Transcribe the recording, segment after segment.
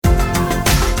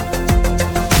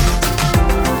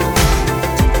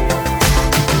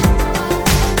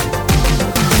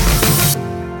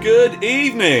Good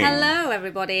evening. Hello,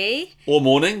 everybody. Or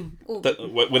morning,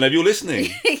 whenever you're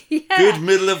listening. Yeah. Good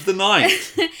middle of the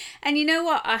night. And you know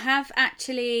what? I have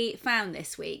actually found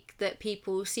this week that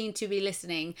people seem to be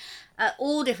listening at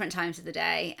all different times of the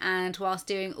day and whilst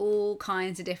doing all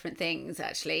kinds of different things,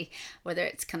 actually, whether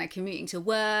it's kind of commuting to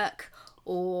work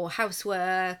or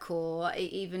housework, or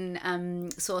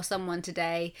even saw someone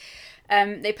today.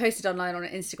 They posted online on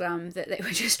Instagram that they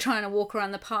were just trying to walk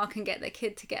around the park and get their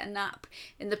kid to get a nap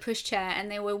in the pushchair,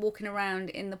 and they were walking around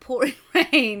in the pouring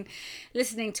rain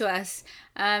listening to us.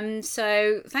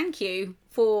 So thank you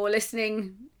for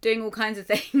listening, doing all kinds of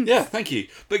things. Yeah, thank you.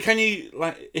 But can you,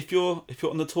 like, if you're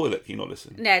on the toilet, can you not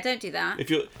listen? No, don't do that. If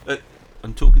you're,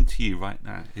 I'm talking to you right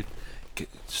now.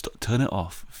 Stop, turn it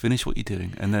off. Finish what you're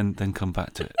doing, and then come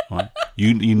back to it. Right?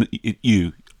 You.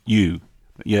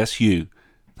 Yes, you.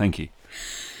 Thank you.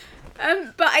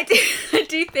 But I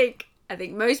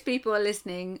think most people are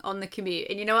listening on the commute,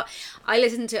 and you know what? I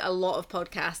listen to a lot of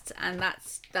podcasts, and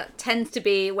that tends to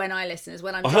be when I listen, is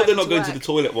when I'm. I hope they're not going work. to the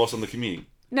toilet whilst on the commute.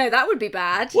 No, that would be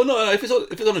bad. Well, no. If it's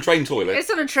on a train toilet.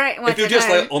 It's on a train. If you're just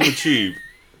like on the tube.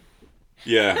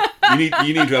 Yeah, you need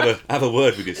to have a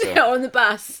word with yourself. On the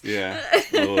bus. Yeah.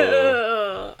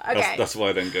 Oh. Okay. That's why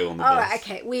I don't go on the All bus. right.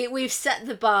 Okay. We've set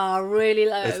the bar really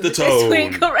low It's the this tone.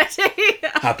 week already.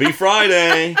 Happy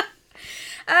Friday.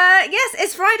 Yes,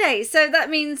 it's Friday, so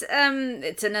that means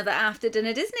it's another after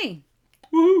dinner Disney.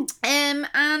 Woohoo.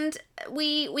 And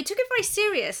we took it very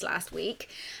serious last week.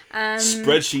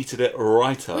 Spreadsheeted it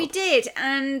right up. We did,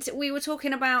 and we were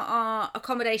talking about our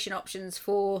accommodation options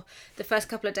for the first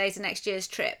couple of days of next year's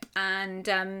trip. And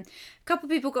a couple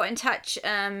of people got in touch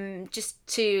just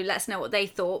to let us know what they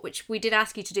thought, which we did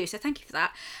ask you to do, so thank you for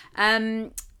that.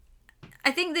 I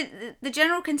think that the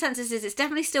general consensus is it's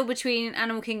definitely still between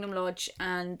Animal Kingdom Lodge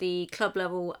and the club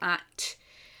level at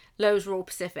Lowe's Royal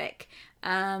Pacific.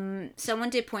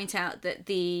 Someone did point out that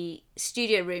the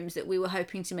studio rooms that we were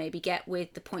hoping to maybe get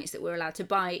with the points that we're allowed to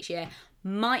buy each year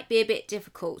might be a bit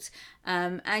difficult.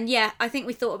 And yeah, I think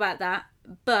we thought about that,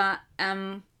 but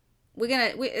we've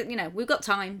got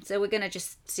time, so we're gonna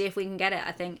just see if we can get it,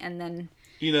 I think, and then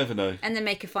you never know. And then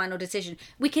make a final decision.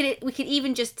 We could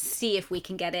even just see if we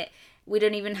can get it. We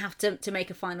don't even have to make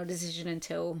a final decision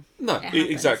until No, it happens.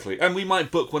 exactly. And we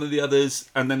might book one of the others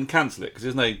and then cancel it, because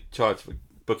there's no charge for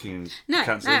booking and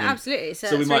cancelling. No, absolutely.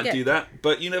 So we might do that.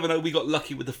 But you never know. We got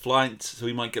lucky with the flights, so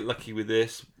we might get lucky with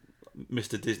this.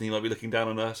 Mr. Disney might be looking down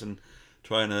on us and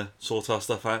trying to sort our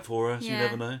stuff out for us. Yeah. You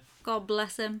never know. God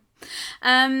bless him.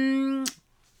 And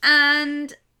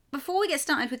before we get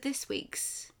started with this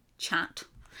week's chat,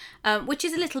 which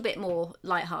is a little bit more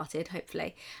light-hearted,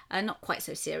 hopefully, not quite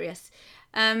so serious.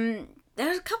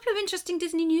 There's a couple of interesting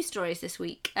Disney news stories this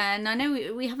week, and I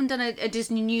know we haven't done a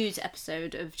Disney news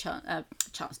episode of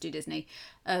Chance Do Disney,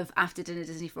 of After Dinner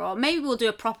Disney for All. Maybe we'll do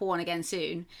a proper one again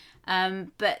soon,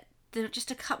 but there are just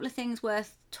a couple of things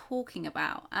worth talking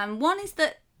about. One is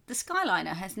that the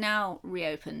Skyliner has now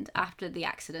reopened after the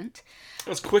accident.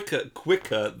 That's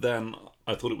quicker than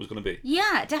I thought it was going to be.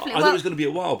 Yeah, definitely. I thought it was going to be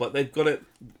a while, but they've got it.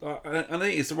 And I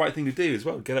think it's the right thing to do as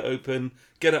well. Get it open,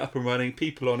 get it up and running,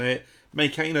 people on it.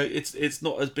 Make it, it's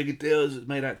not as big a deal as it's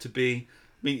made out to be.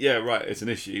 I mean, yeah, right, it's an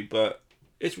issue, but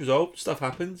it's resolved. Stuff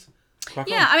happens.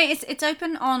 Yeah, I mean, it's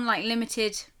open on like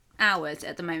limited hours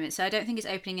at the moment, so I don't think it's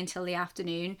opening until the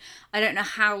afternoon. I don't know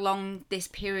how long this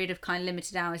period of kind of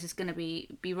limited hours is going to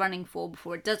be running for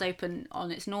before it does open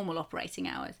on its normal operating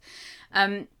hours.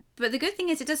 But the good thing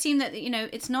is it does seem that,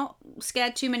 it's not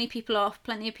scared too many people off.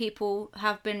 Plenty of people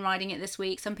have been riding it this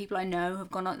week. Some people I know have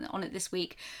gone on it this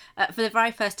week for the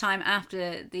very first time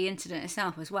after the incident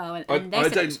itself as well. And they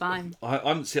said it was fine.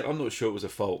 I'm not sure it was a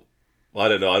fault. I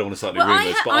don't know. I don't want to start any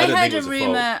rumours, but I don't think it was a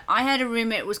fault. I heard a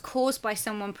rumour it was caused by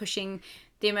someone pushing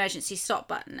the emergency stop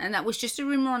button, and that was just a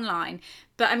rumour online.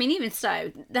 But I mean, even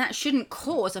so, that shouldn't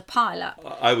cause a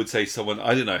pile-up. I would say someone,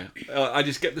 I don't know. I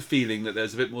just get the feeling that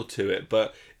there's a bit more to it.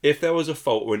 But if there was a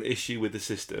fault or an issue with the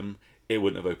system, it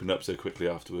wouldn't have opened up so quickly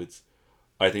afterwards.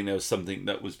 I think there was something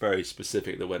that was very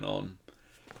specific that went on.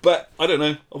 But I don't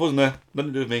know. I wasn't there.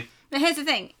 Nothing to do with me. But here's the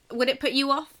thing. Would it put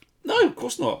you off? No, of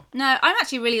course not. No, I'm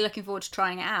actually really looking forward to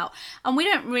trying it out. And we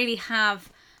don't really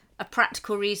have a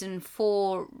practical reason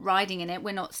for riding in it.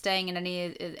 We're not staying in any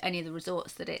of the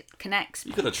resorts that it connects.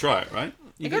 You've got to try it, right?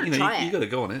 You've got to try it. You've got to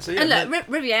go on it. So yeah, and look,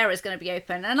 Riviera's going to be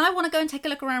open, and I want to go and take a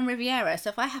look around Riviera. So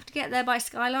if I have to get there by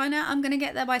Skyliner, I'm going to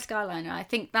get there by Skyliner. I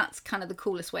think that's kind of the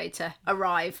coolest way to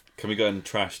arrive. Can we go and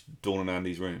trash Dawn and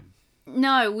Andy's room?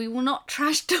 No, we will not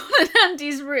trash Dawn and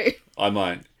Andy's room. I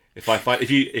might.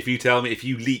 If you tell me, if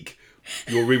you leak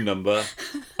your room number,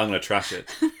 I'm going to trash it.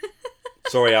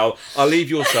 Sorry, Al. I'll leave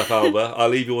your stuff, Alba. I'll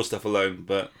leave your stuff alone.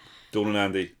 But Dawn and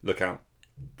Andy, look out.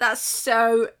 That's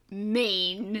so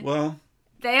mean. Well,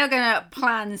 They are going to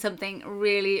plan something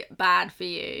really bad for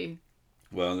you.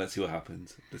 well, let's see what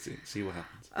happens. Let's see what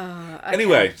happens. Okay.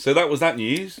 Anyway, so that was that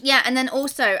news. Yeah, and then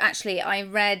also, actually, I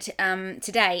read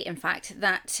today, in fact,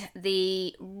 that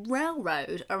the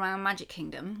railroad around Magic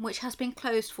Kingdom, which has been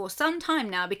closed for some time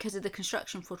now because of the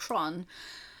construction for Tron,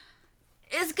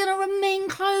 is going to remain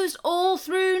closed all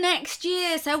through next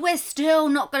year. So we're still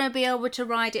not going to be able to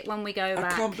ride it when we go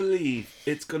back. I can't believe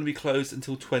it's going to be closed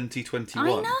until 2021.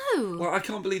 I know. Well, I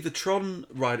can't believe the Tron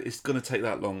ride is going to take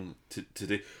that long to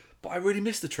do. But I really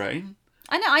miss the train.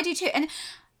 I know, I do too. And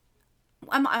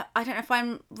I don't know if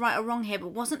I'm right or wrong here, but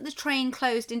wasn't the train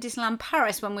closed in Disneyland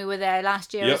Paris when we were there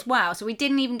last year as well? So we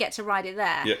didn't even get to ride it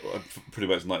there. Yeah, well, pretty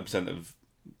much 90% of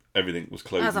everything was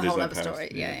closed. That's in a whole Disneyland other Paris.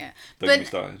 story. Yeah. Don't get me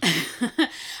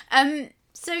started.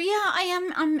 So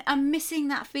yeah, I'm missing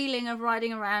that feeling of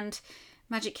riding around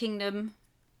Magic Kingdom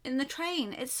in the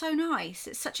train. It's so nice.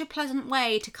 It's such a pleasant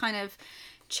way to kind of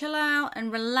chill out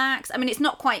and relax. I mean, it's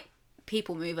not quite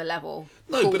People Mover level.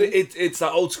 No, cool. but it's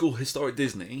that old school historic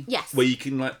Disney. Yes. Where you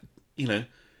can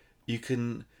you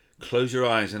can close your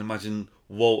eyes and imagine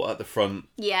Walt at the front.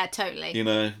 Yeah, totally.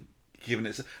 Giving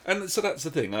it. And so that's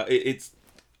the thing. It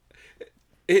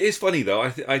is funny though.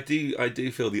 I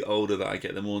do feel the older that I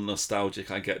get, the more nostalgic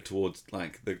I get towards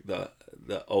like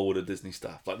the older Disney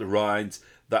stuff, like the rides,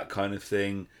 that kind of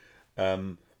thing.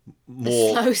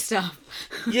 More slow stuff.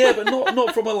 Yeah, but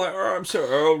not from a like, oh, I'm so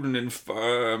old and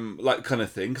infirm, like kind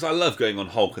of thing. Because I love going on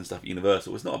Hulk and stuff at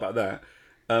Universal. It's not about that.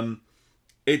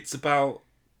 It's about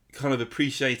kind of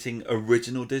appreciating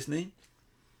original Disney.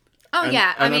 Oh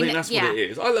yeah, I think that's what it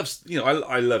is. I love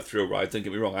I love thrill rides. Don't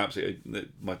get me wrong, absolutely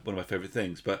one of my favourite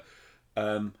things. But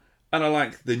and I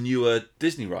like the newer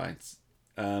Disney rides.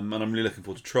 And I'm really looking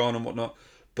forward to Tron and whatnot.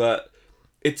 But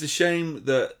it's a shame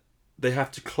that they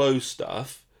have to close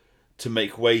stuff to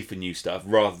make way for new stuff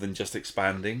rather than just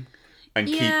expanding and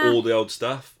keep all the old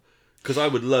stuff. Because I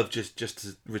would love just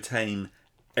to retain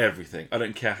everything. I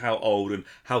don't care how old and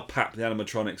how packed the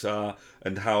animatronics are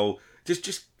and how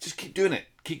just keep doing it.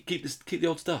 Keep the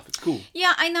old stuff. It's cool.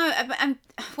 Yeah, I know.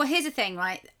 Well, here's the thing,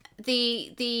 right?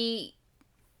 The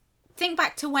think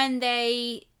back to when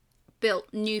they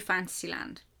built New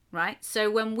Fantasyland, right?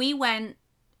 So when we went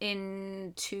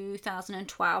in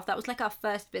 2012, that was like our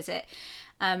first visit,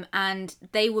 and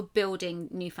they were building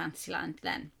New Fantasyland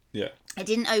then. Yeah. It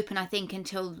didn't open, I think,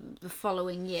 until the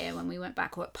following year when we went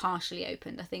back, or it partially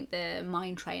opened. I think the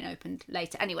Mine Train opened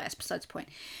later. Anyway, that's besides the point.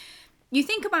 You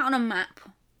think about on a map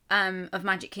of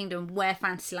Magic Kingdom where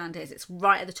Fantasyland is. It's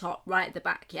right at the top, right at the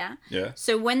back, yeah? Yeah.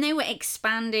 So when they were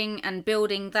expanding and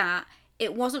building that,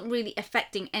 it wasn't really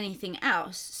affecting anything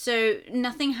else. So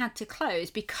nothing had to close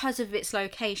because of its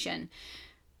location.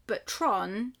 But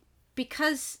Tron,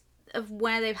 because of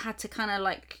where they've had to kind of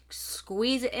like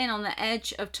squeeze it in on the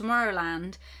edge of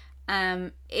Tomorrowland,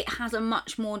 it has a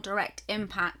much more direct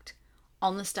impact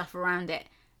on the stuff around it.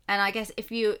 And I guess if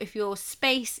your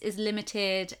space is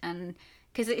limited, and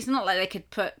because it's not like they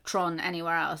could put Tron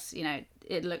anywhere else,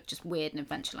 it looked just weird in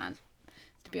Adventureland,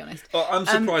 to be honest. I'm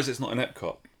surprised it's not in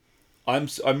Epcot.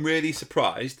 I'm really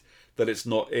surprised that it's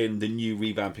not in the new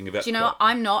revamping of Epcot. Do you know what?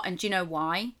 I'm not, and do you know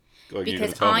why?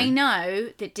 Because I know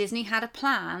that Disney had a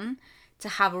plan to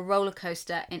have a roller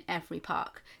coaster in every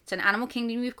park. So in Animal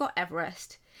Kingdom, you've got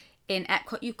Everest. In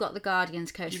Epcot, you've got the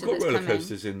Guardians coaster. You've got roller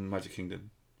coasters in Magic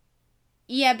Kingdom.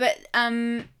 Yeah, but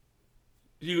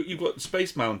you've got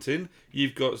Space Mountain.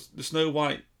 You've got the Snow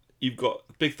White. You've got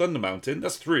Big Thunder Mountain.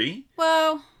 That's 3.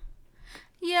 Well,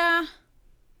 yeah.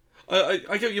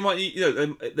 I get you might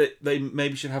they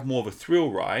maybe should have more of a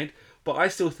thrill ride. But I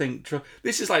still think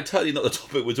this is like totally not the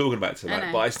topic we're talking about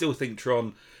tonight. But I still think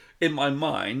Tron, in my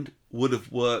mind, would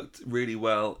have worked really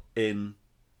well in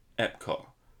Epcot.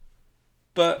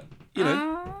 But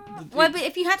but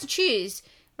if you had to choose,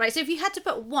 right? So if you had to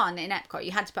put one in Epcot,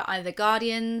 you had to put either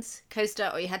Guardians coaster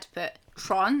or you had to put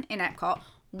Tron in Epcot.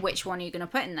 Which one are you going to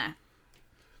put in there?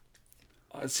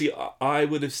 See, I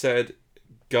would have said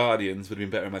Guardians would have been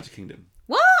better in Magic Kingdom.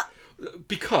 What?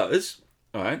 Because,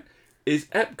 all right.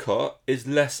 Epcot is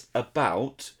less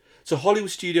about, so Hollywood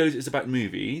Studios is about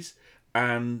movies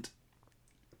and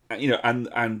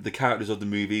and the characters of the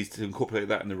movies, to incorporate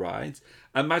that in the rides,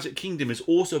 and Magic Kingdom is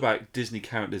also about Disney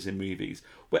characters in movies,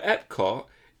 where Epcot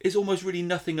is almost really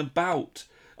nothing about.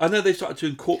 I know they've started to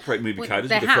incorporate movie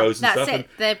characters with the Frozen stuff. That's it.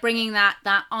 They're bringing that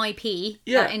IP,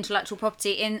 that intellectual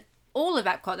property, in all of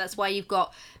Epcot. That's why you've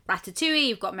got Ratatouille,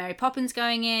 you've got Mary Poppins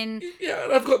going in. Yeah,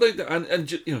 I've got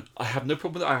I have no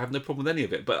problem with that. I have no problem with any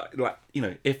of it. But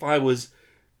if I was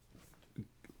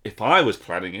if I was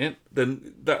planning it,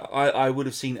 then that I would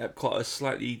have seen Epcot as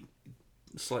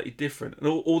slightly different. And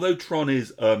although Tron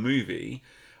is a movie,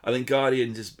 I think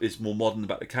Guardians is more modern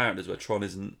about the characters, where Tron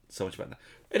isn't so much about that.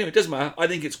 Anyway, it doesn't matter. I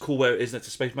think it's cool where it is next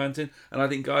to Space Mountain, and I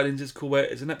think Guardians is cool where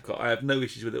it is in Epcot. I have no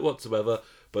issues with it whatsoever,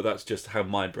 but that's just how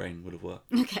my brain would have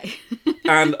worked. Okay.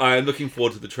 And I am looking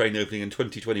forward to the train opening in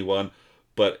 2021,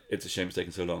 but it's a shame it's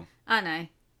taken so long. I know.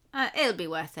 It'll be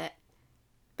worth it.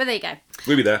 But there you go.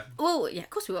 We'll be there. Well, yeah, of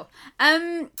course we will.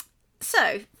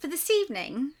 So, for this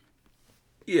evening,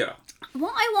 Yeah.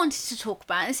 what I wanted to talk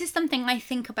about, this is something I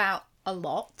think about a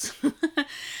lot,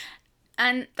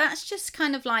 and that's just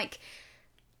kind of like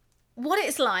what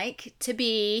it's like to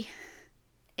be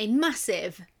a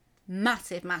massive,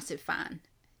 massive, massive fan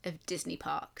of Disney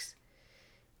parks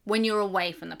when you're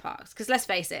away from the parks. Because let's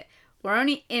face it, we're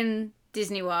only in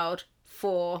Disney World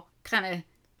for kind of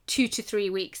 2 to 3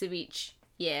 weeks of each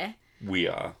year. We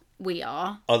are.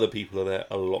 Other people are there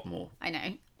a lot more. I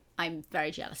know. I'm very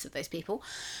jealous of those people.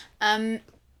 So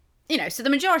the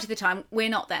majority of the time we're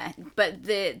not there, but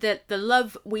the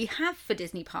love we have for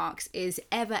Disney parks is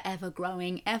ever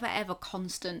growing, ever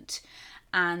constant,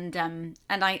 and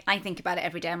I think about it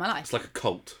every day of my life. It's like a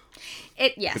cult.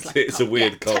 It's a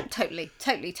weird cult. Totally,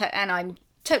 and I'm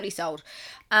totally sold.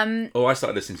 I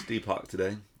started listening to Deep Park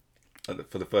today.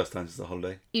 For the first time since the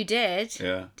holiday. You did?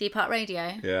 Yeah. Deep Park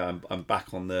Radio? Yeah, I'm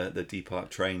back on the Deep Park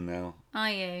train now.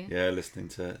 Are you? Yeah, listening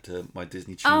to my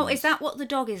Disney tunes. Oh, is that what the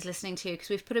dog is listening to? Because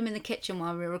we've put him in the kitchen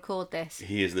while we record this.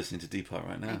 He is listening to Deep Park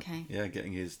right now. Okay. Yeah,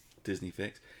 getting his Disney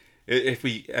fix. If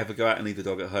we ever go out and leave the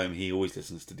dog at home, he always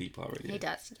listens to Deep Park Radio. He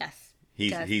does, yes.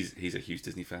 He's a huge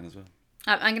Disney fan as well.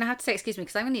 I'm going to have to say excuse me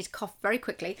because I'm going to need to cough very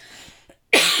quickly.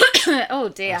 Oh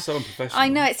dear. That's so unprofessional. I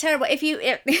know, it's terrible.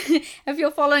 If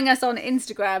you're following us on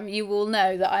Instagram, you will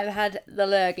know that I've had the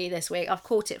lurgy this week. I've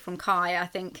caught it from Kai. I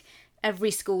think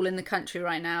every school in the country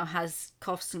right now has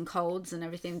coughs and colds and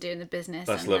everything doing the business.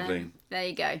 That's lovely. There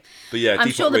you go. But yeah, I'm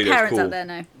Deep sure Park the Radio's parents cool. out there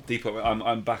know. Deep Park,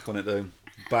 I'm back on it though.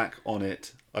 Back on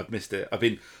it. I've missed it. I've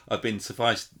been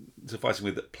sufficing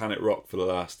with Planet Rock for the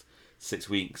last 6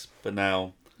 weeks, but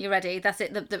now. You're ready. That's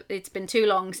it. It's been too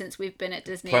long since we've been at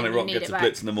Disney. Planet Rock gets a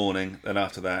blitz in the morning, and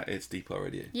after that, it's Deep Park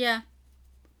Radio. Yeah.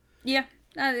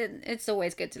 It's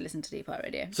always good to listen to Deep Park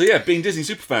Radio. So yeah, being Disney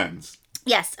superfans.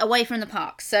 Yes, away from the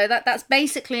parks. So that's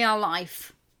basically our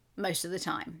life most of the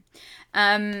time.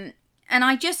 And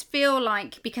I just feel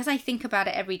like because I think about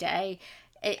it every day,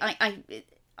 I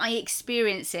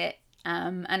experience it.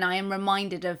 And I am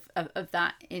reminded of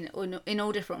that in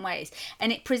all different ways.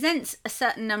 And it presents a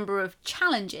certain number of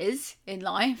challenges in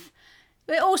life,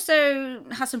 but it also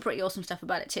has some pretty awesome stuff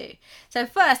about it too. So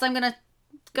first, I'm going to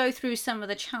go through some of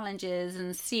the challenges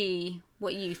and see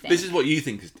what you think. This is what you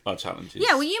think are challenges.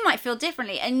 Yeah, well, you might feel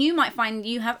differently, and you might find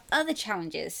you have other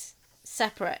challenges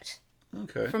separate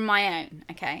from my own,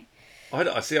 okay? I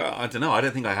don't know. I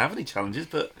don't think I have any challenges,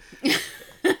 but...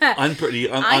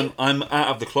 I'm out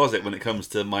of the closet when it comes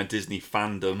to my Disney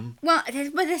fandom. Well,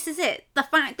 but this is it. The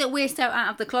fact that we're so out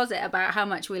of the closet about how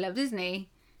much we love Disney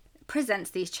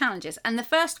presents these challenges. And the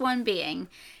first one being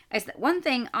is that one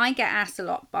thing I get asked a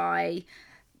lot by,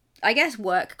 I guess,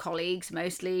 work colleagues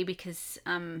mostly because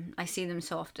I see them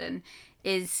so often,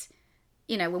 is,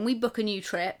 when we book a new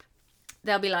trip,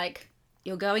 they'll be like,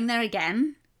 "You're going there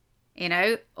again?"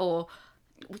 Or...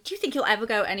 "Do you think you'll ever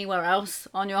go anywhere else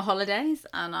on your holidays?"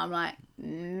 And I'm like,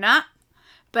 nah.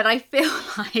 But I feel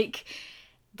like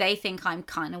they think I'm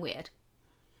kind of weird.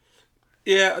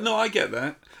 Yeah, no, I get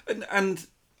that. And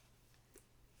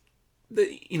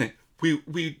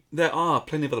we there are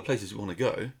plenty of other places we want to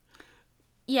go.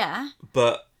 Yeah.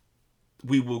 But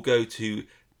we will go to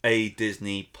a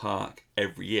Disney park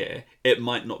every year. It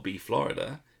might not be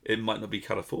Florida. It might not be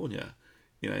California.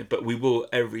 But we will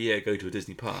every year go to a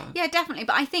Disney park. Yeah, definitely.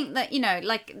 But I think that,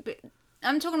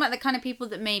 I'm talking about the kind of people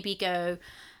that maybe go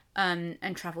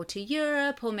and travel to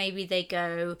Europe, or maybe they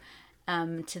go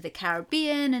to the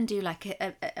Caribbean and do like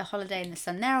a holiday in the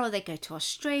sun there, or they go to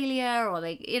Australia, or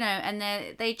they,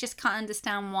 and they just can't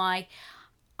understand why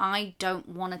I don't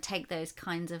want to take those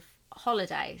kinds of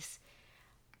holidays.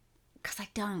 Because I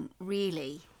don't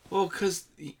really. Well, because,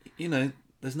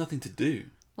 there's nothing to do.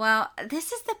 Well,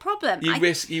 this is the problem.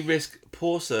 You risk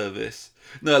poor service.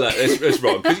 No, it's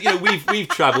wrong because we've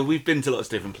travelled, we've been to lots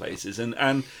of different places,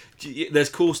 and there's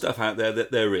cool stuff out there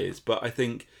that there is. But I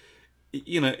think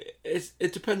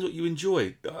it depends what you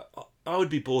enjoy. I would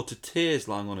be bored to tears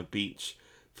lying on a beach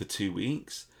for 2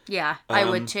 weeks. Yeah, I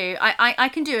would too. I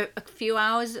can do a few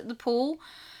hours at the pool,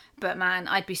 but man,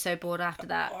 I'd be so bored after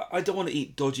that. I don't want to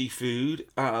eat dodgy food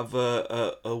out of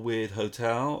a weird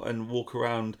hotel and walk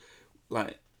around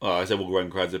like Oh, I said walk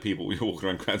around crowds of people. We walk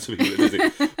around crowds of people at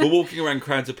Disney. We're walking around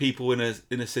crowds of people in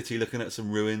a city looking at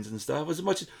some ruins and stuff. As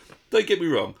much as, don't get me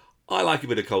wrong, I like a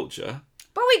bit of culture.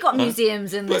 But we got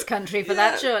museums in this country for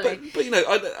that, surely. But you know,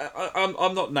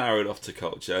 I'm not narrowed off to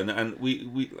culture, and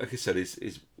we like I said,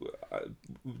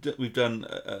 we've done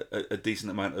a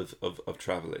decent amount of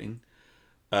travelling,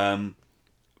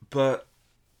 but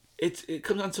it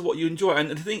comes down to what you enjoy,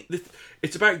 and I think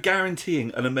it's about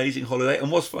guaranteeing an amazing holiday.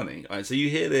 And what's funny, right? So you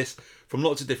hear this from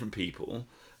lots of different people,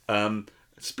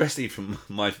 especially from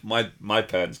my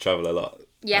parents travel a lot.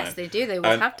 Yes, right? they do. They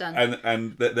always have done.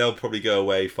 And they'll probably go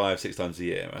away 5-6 times a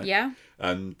year, right? Yeah.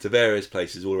 To various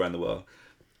places all around the world,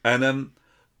 and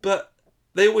but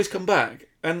they always come back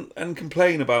and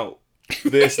complain about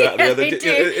this, that, Yeah, the other.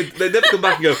 They never come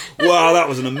back and go, "Wow, that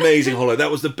was an amazing holiday.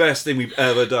 That was the best thing we've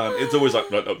ever done." It's always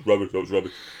like, "No, rubbish, that was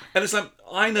rubbish." And it's like,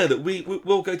 I know that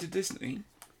we'll go to Disney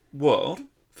World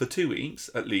for 2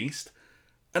 weeks at least,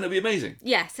 and it'll be amazing.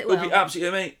 Yes, it will. It'll be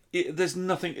absolutely amazing. There's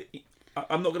nothing.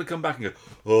 I'm not going to come back and go,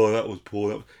 "Oh, that was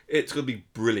poor." It's going to be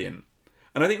brilliant.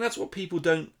 And I think that's what people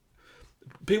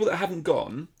that haven't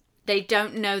gone, they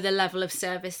don't know the level of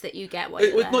service that you get when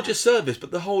you're it's there. not just service,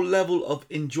 but the whole level of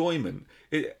enjoyment.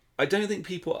 I don't think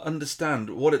people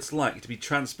understand what it's like to be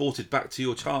transported back to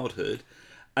your childhood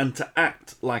and to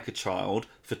act like a child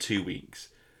for 2 weeks.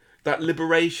 That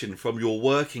liberation from your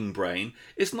working brain.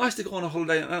 It's nice to go on a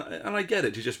holiday, and I get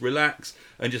it, to just relax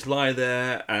and just lie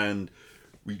there and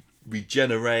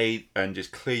regenerate and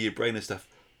just clear your brain and stuff.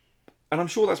 And I'm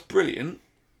sure that's brilliant,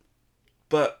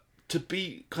 but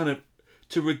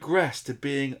to regress to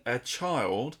being a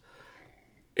child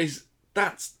because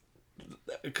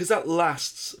that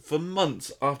lasts for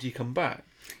months after you come back.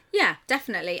 Yeah,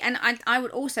 definitely. And I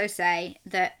would also say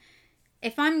that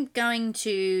if I'm going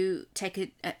to take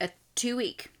a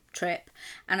 2-week trip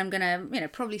and I'm going to,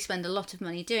 probably spend a lot of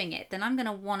money doing it, then I'm going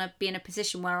to want to be in a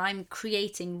position where I'm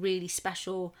creating really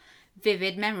special,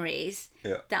 vivid memories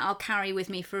that I'll carry with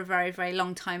me for a very, very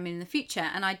long time in the future.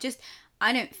 And I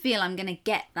don't feel I'm going to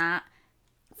get that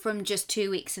from just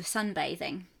 2 weeks of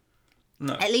sunbathing.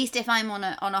 No. At least if I'm on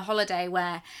a holiday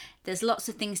where there's lots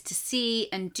of things to see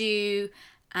and do,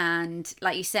 and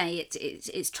like you say,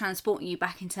 it's transporting you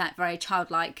back into that very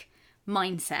childlike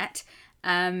mindset.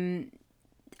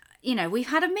 We've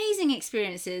had amazing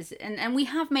experiences and we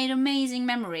have made amazing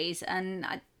memories, and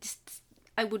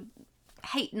I would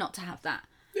hate not to have that.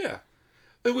 Yeah.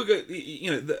 And we'll go,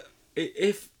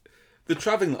 if the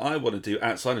travelling that I want to do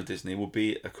outside of Disney will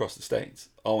be across the States.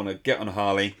 I want to get on a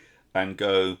Harley and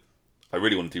go. I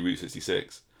really want to do Route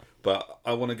 66, but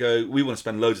we want to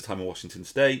spend loads of time in Washington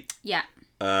State. Yeah.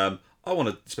 I want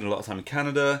to spend a lot of time in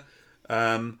Canada.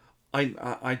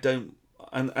 I don't,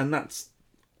 and that's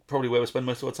probably where we'll spend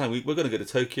most of our time. We're going to go to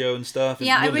Tokyo and stuff.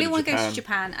 Yeah, I really want to go to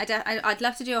Japan. I'd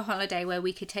love to do a holiday where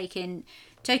we could take in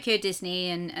Tokyo Disney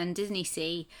and Disney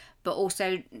Sea, but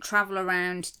also travel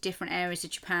around different areas of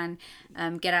Japan,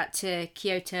 get out to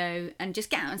Kyoto and just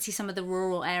get out and see some of the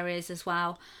rural areas as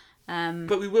well.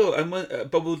 But we will,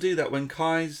 but we'll do that when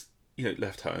Kai's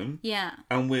left home. Yeah.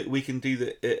 And we can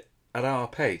do it at our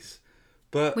pace,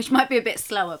 which might be a bit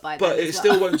slower by then. But it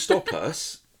still won't stop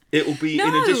us. It will be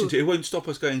in addition to. It won't stop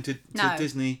us going to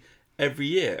Disney every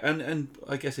year. And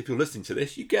I guess if you're listening to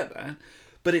this, you get that.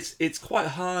 But it's quite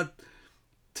hard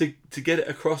to get it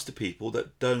across to people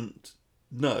that don't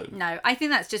know. No, I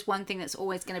think that's just one thing that's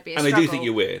always going to be a struggle. And they do think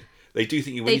you're weird. They do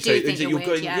think you when you say you're weird,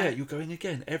 going. Yeah, you're going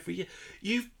again every year.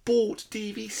 You've bought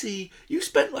DVC. You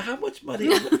spent how much money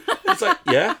on it? It's like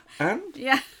and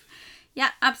yeah,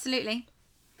 absolutely.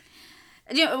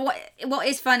 What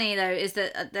is funny though is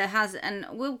that there has, and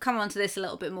we'll come on to this a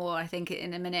little bit more I think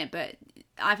in a minute, but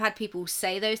I've had people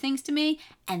say those things to me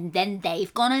and then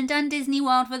they've gone and done Disney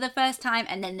World for the first time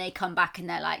and then they come back and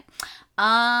they're like,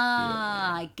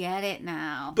 I get it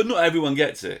now. But not everyone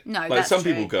gets it. No, like some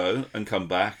people go and come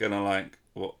back and are like,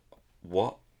 what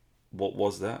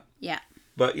was that? Yeah.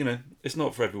 But it's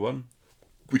not for everyone,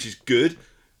 which is good.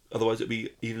 Otherwise it'd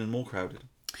be even more crowded.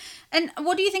 And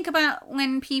what do you think about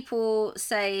when people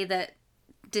say that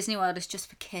Disney World is just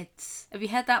for kids? Have you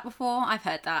heard that before? I've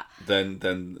heard that.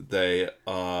 Then they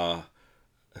are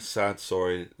a sad,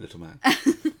 sorry little man.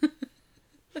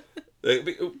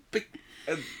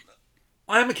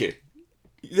 I am a kid.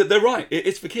 They're right.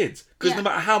 It's for kids. Because no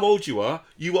matter how old you are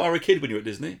a kid when you're at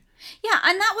Disney. Yeah,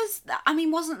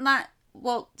 and wasn't that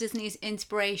Walt Disney's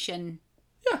inspiration?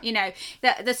 Yeah.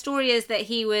 The story is that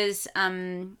he was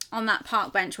on that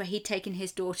park bench where he'd taken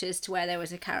his daughters to where there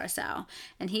was a carousel.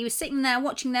 And he was sitting there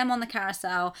watching them on the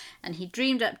carousel and he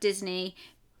dreamed up Disneyland,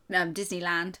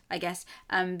 I guess,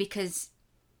 because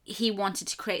he wanted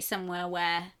to create somewhere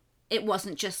where it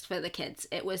wasn't just for the kids,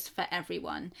 it was for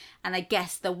everyone. And I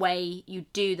guess the way you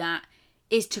do that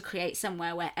is to create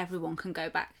somewhere where everyone can go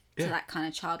back to that kind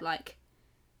of childlike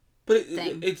But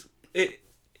thing. it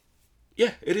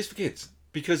is for kids.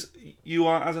 Because you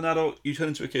are, as an adult, you turn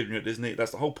into a kid when you're at Disney.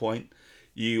 That's the whole point.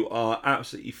 You are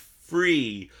absolutely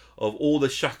free of all the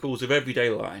shackles of everyday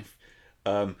life.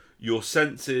 Your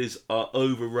senses are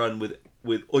overrun with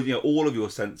all of your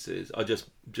senses are just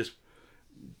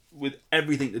with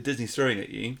everything that Disney's throwing at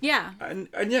you. Yeah. And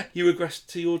yeah, you regress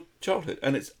to your childhood,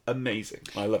 and it's amazing.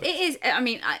 I love it. It is. I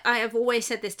mean, I have always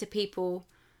said this to people.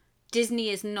 Disney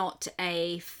is not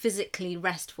a physically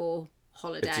restful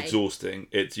holiday. It's exhausting.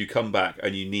 You come back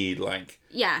and you need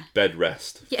bed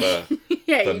rest for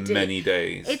for many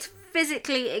days. It's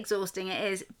physically exhausting, it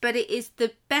is, but it is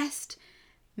the best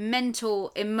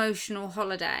mental, emotional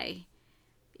holiday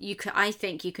I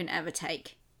think you can ever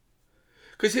take.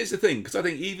 Because here's the thing, because I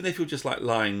think even if you're just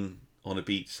lying on a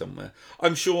beach somewhere,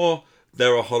 I'm sure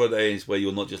there are holidays where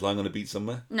you're not just lying on a beach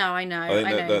somewhere. No, I know.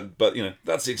 I know. But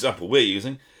that's the example we're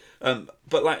using.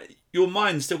 But your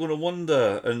mind's still going to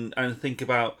wander and think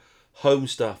about home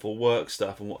stuff or work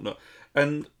stuff and whatnot.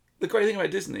 And the great thing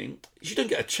about Disney is you don't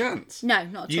get a chance. No, not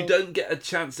at all. You don't get a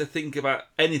chance to think about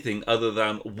anything other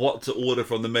than what to order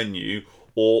from the menu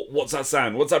or what's that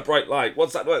sound, what's that bright light,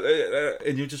 what's that,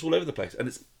 and you're just all over the place.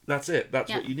 And that's it.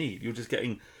 That's what you need. You're just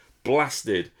getting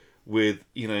blasted with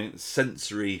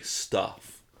sensory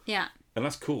stuff. Yeah. And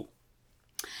that's cool.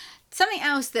 Something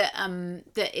else that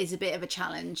is a bit of a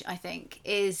challenge, I think,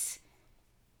 is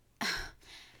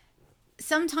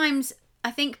sometimes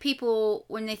I think people,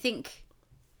 when they think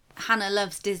Hannah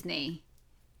loves Disney,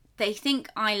 they think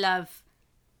I love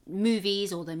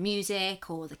movies or the music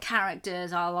or the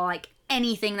characters or like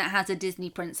anything that has a Disney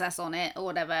princess on it or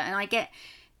whatever. And I get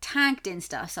tagged in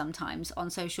stuff sometimes on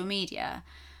social media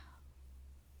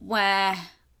where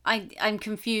I'm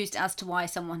confused as to why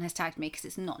someone has tagged me, because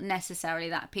it's not necessarily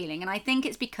that appealing. And I think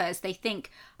it's because they think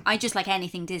I just like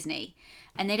anything Disney.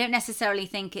 And they don't necessarily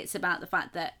think it's about the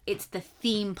fact that it's the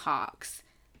theme parks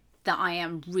that I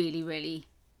am really, really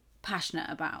passionate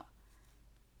about.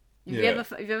 Have you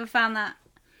ever found that?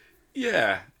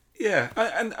 Yeah.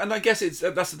 And I guess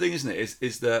that's the thing, isn't it?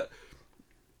 Is that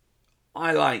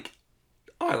I like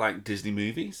Disney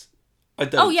movies.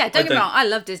 Don't get me wrong. I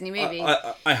love Disney movies.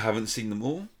 I haven't seen them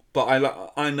all, but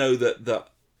I know that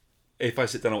if I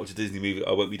sit down and watch a Disney movie,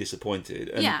 I won't be disappointed.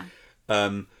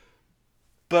 And,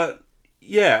 but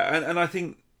yeah, and I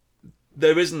think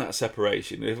there isn't that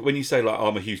separation. When you say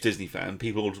I'm a huge Disney fan,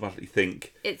 people automatically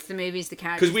think it's the movies, the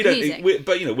characters, because we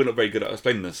don't. We're not very good at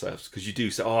explaining ourselves, because you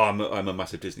do say, I'm a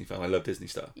massive Disney fan. I love Disney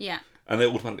stuff. Yeah. And they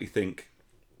automatically think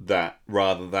that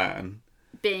rather than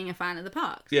being a fan of the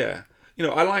parks. Yeah.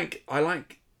 I like,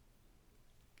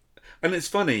 and it's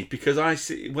funny because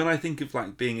when I think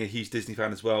of being a huge Disney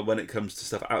fan as well, when it comes to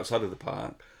stuff outside of the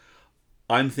park,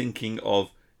 I'm thinking of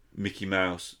Mickey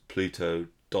Mouse, Pluto,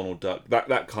 Donald Duck,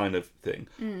 that kind of thing.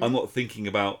 I'm not thinking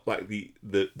about the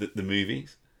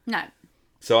movies. No.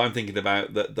 So I'm thinking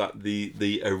about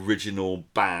the original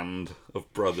band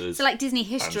of brothers. So Disney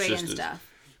history and stuff.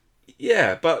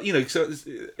 Yeah, but so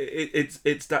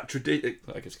it's that tradition.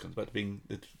 I guess it comes back to being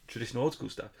the traditional old school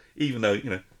stuff. Even though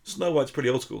Snow White's pretty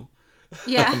old school.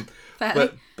 Yeah,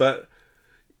 but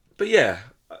yeah,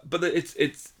 but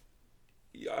it's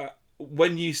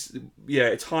when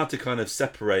it's hard to kind of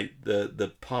separate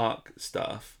the park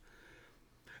stuff.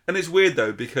 And it's weird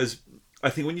though, because I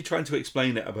think when you're trying to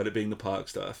explain it about it being the park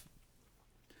stuff,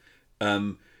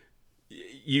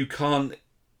 you can't.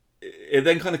 It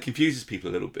then kind of confuses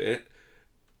people a little bit,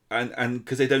 and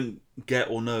because they don't get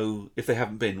or know, if they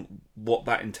haven't been, what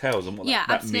that entails and what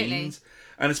that means.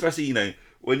 And especially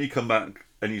when you come back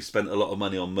and you spent a lot of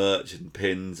money on merch and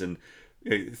pins and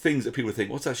things that people think,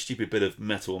 what's that stupid bit of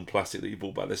metal and plastic that you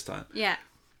bought by this time? Yeah.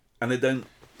 And they don't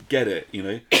get it,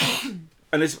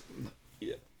 and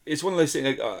it's one of those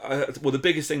things. The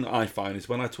biggest thing that I find is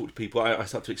when I talk to people, I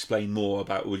start to explain more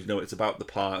about, it's about the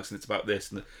parks and it's about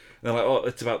this, and they're like, oh,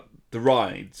 it's about the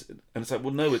rides, and it's like,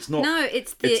 well, no, it's not. No,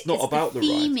 it's not about the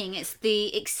theming. rides. It's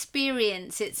the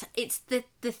experience. It's the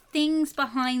things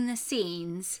behind the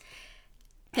scenes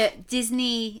that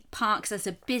Disney parks as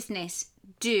a business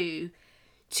do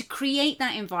to create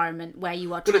that environment where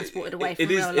you are transported away from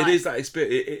real life. It is that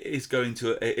experience. It is going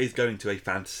to a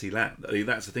fantasy land. I mean,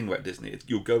 that's the thing about Disney.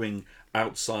 You're going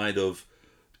outside of,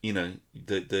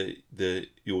 the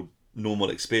your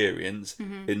normal experience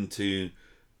into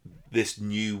this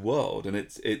new world, and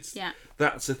it's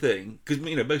that's the thing, because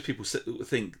most people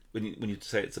think when you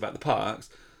say it's about the parks,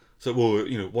 So, well,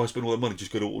 why spend all that money?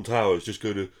 Just go to Alton Towers. Just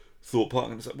go to Thorpe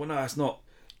Park. And it's like, well, no, that's not.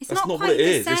 That's not what it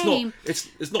is. Same. It's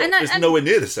not. It's nowhere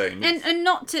near the same. And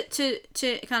not to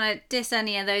kind of diss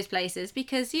any of those places,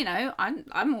 because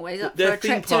I'm always up for a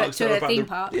trip to a theme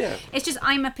park. Yeah. It's just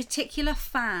I'm a particular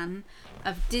fan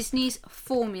of Disney's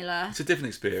formula. It's a different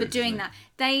experience for doing that.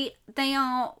 They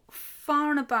are far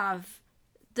and above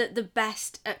the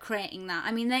best at creating that.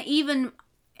 I mean, they're even,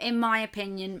 in my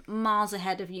opinion, miles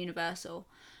ahead of Universal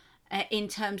in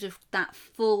terms of that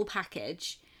full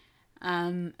package.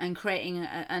 And creating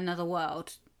another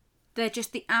world. They're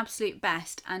just the absolute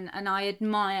best, and I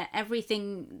admire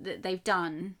everything that they've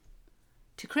done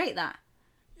to create that.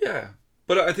 Yeah,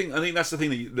 but I think that's the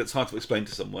thing that's hard to explain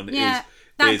to someone. Yeah,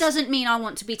 that doesn't mean I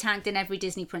want to be tagged in every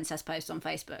Disney princess post on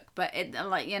Facebook, but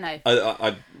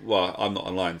well, I'm not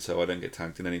online, so I don't get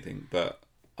tagged in anything, but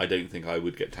I don't think I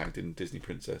would get tagged in Disney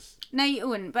Princess. No, you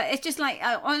wouldn't. But it's just like,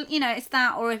 it's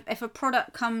that, or if a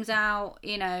product comes out,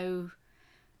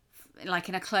 like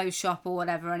in a clothes shop or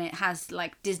whatever, and it has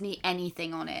like Disney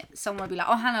anything on it, someone would be like,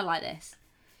 "Oh, Hannah, like this."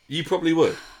 You probably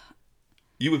would.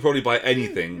 You would probably buy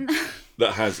anything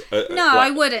that has.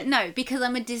 I wouldn't. No, because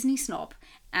I'm a Disney snob,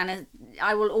 and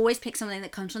I will always pick something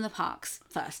that comes from the parks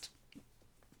first.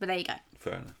 But there you go.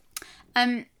 Fair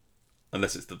enough.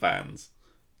 Unless it's the vans,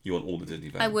 you want all the Disney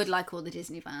vans. I would like all the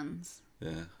Disney vans.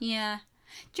 Yeah. Yeah.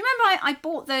 Do you remember I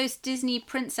bought those Disney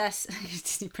Princess...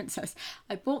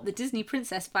 I bought the Disney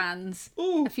Princess vans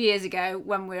a few years ago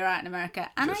when we were out in America,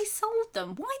 and I sold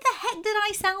them. Why the heck did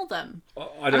I sell them?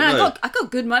 I don't know. I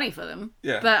got good money for them,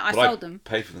 yeah, but I sold them.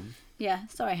 Pay for them. Yeah,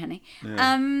 sorry, honey.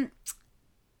 Yeah.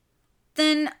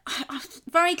 Then,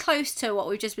 very close to what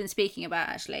we've just been speaking about,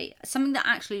 actually, something that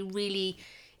actually really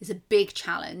is a big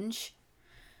challenge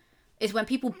is when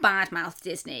people badmouth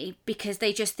Disney because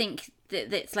they just think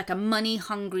that it's like a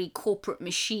money-hungry corporate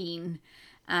machine,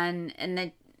 and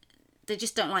they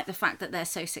just don't like the fact that they're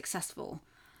so successful.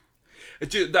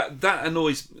 That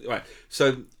annoys me. Right.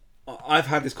 So I've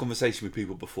had this conversation with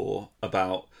people before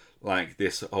about like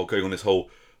this going on this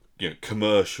whole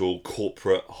commercial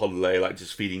corporate holiday, like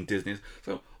just feeding Disney.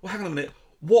 So, well, hang on a minute.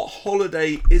 What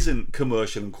holiday isn't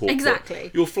commercial and corporate?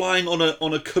 Exactly. You're flying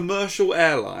on a commercial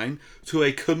airline to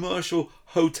a commercial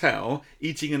hotel,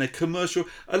 eating in a commercial...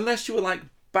 Unless you were like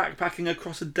backpacking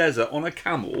across a desert on a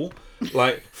camel,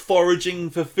 like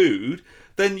foraging for food,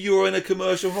 then you're in a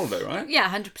commercial holiday, right? Yeah,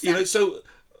 100%. So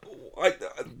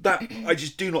I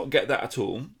just do not get that at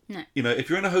all. No.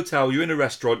 If you're in a hotel, you're in a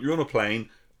restaurant, you're on a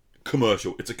plane,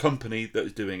 commercial. It's a company that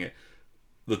is doing it.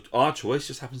 Our choice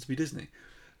just happens to be Disney.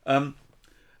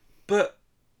 But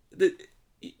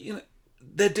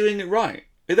they're doing it right.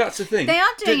 That's the thing. They are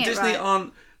doing Disney it right.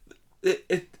 aren't.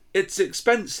 It's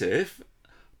expensive,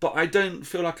 but I don't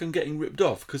feel like I'm getting ripped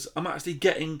off because I'm actually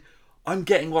getting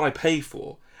what I pay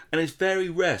for, and it's very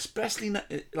rare, especially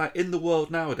like in the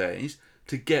world nowadays,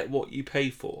 to get what you pay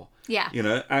for. Yeah.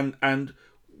 And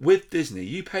with Disney,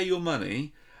 you pay your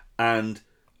money, and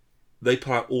they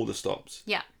pull out all the stops.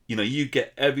 Yeah. You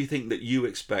get everything that you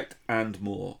expect and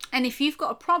more. And if you've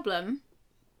got a problem...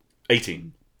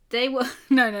 18. They will...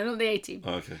 No, not the A team.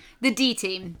 Oh, okay. The D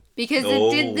team. Because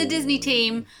the Disney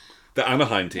team... The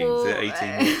Anaheim team. The 18.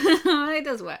 It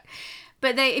does work.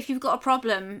 But if you've got a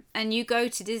problem and you go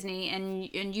to Disney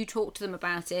and you talk to them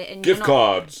about it... and Gift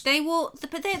cards. They will...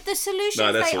 But the solutions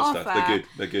they offer... Stuff.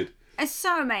 They're good. It's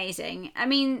so amazing. I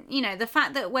mean, the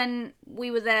fact that when we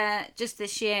were there just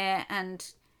this year and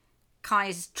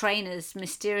Kai's trainers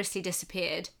mysteriously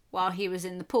disappeared while he was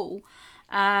in the pool,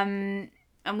 and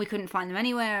we couldn't find them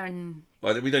anywhere, and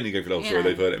well, we don't need to go for the whole story.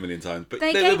 They've heard it a million times. But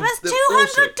they gave us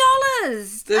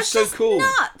 $200. They're so cool.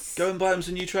 Nuts. Go and buy them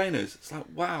some new trainers. It's like,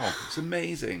 wow, it's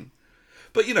amazing.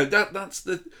 But that's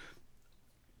the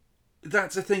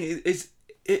thing. It is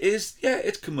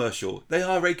it's commercial. They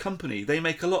are a company. They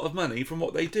make a lot of money from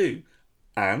what they do,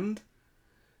 and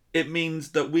it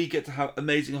means that we get to have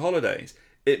amazing holidays.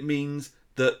 It means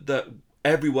that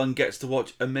everyone gets to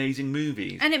watch amazing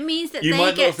movies. And it means that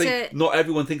not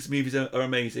everyone thinks movies are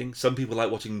amazing. Some people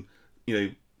like watching,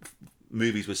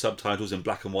 movies with subtitles in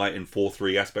black and white in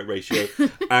 4:3 aspect ratio.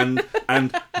 and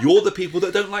you're the people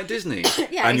that don't like Disney.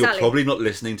 Yeah, and exactly. You're probably not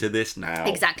listening to this now.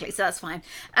 Exactly, so that's fine.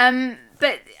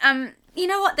 But you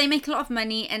know what? They make a lot of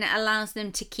money, and it allows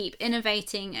them to keep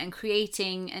innovating and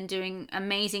creating and doing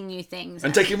amazing new things.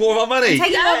 And taking more of our money.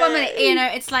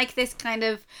 It's like this kind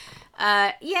of...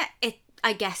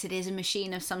 I guess it is a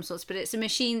machine of some sorts, but it's a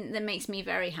machine that makes me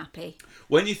very happy.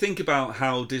 When you think about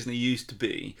how Disney used to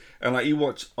be, and like you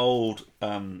watch old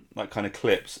kind of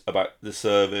clips about the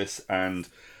service and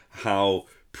how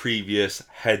previous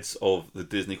heads of the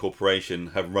Disney Corporation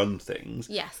have run things.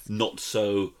 Yes. Not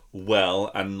so well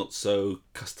and not so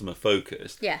customer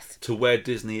focused. Yes. To where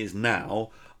Disney is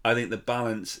now, I think the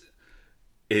balance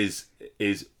is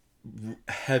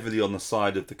heavily on the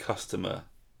side of the customer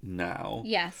now.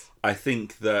 Yes. I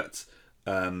think that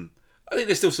I think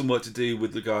there's still some work to do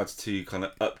with regards to kind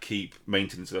of upkeep,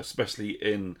 maintenance, especially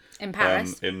in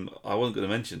Paris. I wasn't going to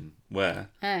mention where,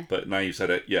 Oh. but now you've said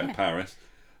it. Yeah, Paris.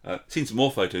 Seen some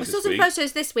more photos I this saw some week.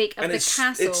 photos this week of And the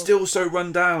castle. it's still so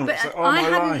run down. But It's like, oh I my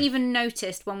hadn't life. even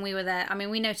noticed when we were there. I mean,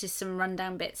 we noticed some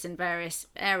rundown bits in various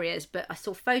areas, but I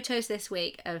saw photos this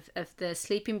week of the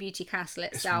Sleeping Beauty castle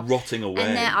itself. rotting away.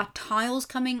 And there are tiles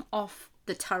coming off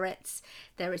the turrets.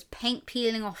 There is paint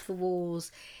peeling off the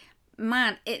walls.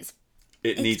 Man, it's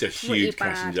needs a pretty huge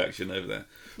cash bad. injection over there.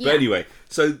 Yeah. But anyway,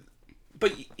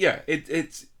 but yeah,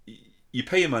 it's you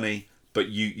pay your money, but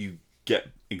you get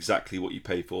exactly what you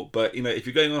pay for. But if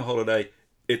you're going on holiday,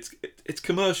 it's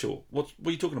commercial. What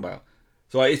are you talking about?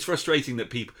 So it's frustrating that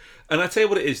people. And I tell you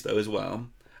what it is though as well,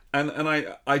 and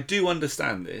I do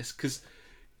understand this because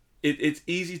it's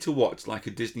easy to watch like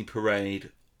a Disney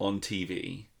parade on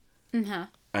TV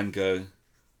and go,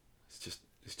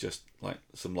 it's just like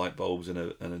some light bulbs and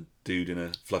a dude in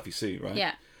a fluffy suit, right?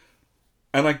 Yeah.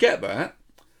 And I get that,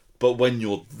 but when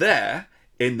you're there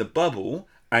in the bubble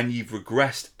and you've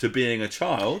regressed to being a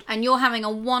child, And you're having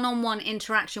a one-on-one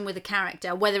interaction with a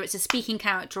character, whether it's a speaking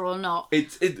character or not.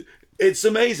 it's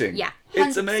amazing. Yeah,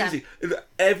 It's 100%. amazing.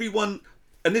 Everyone,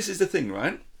 and this is the thing,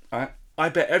 right? I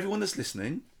bet everyone that's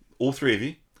listening, all three of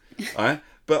you, right?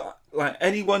 But like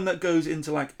anyone that goes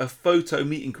into like a photo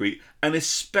meet and greet, and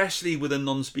especially with a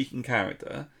non-speaking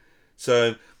character,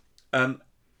 so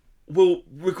will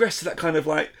regress to that kind of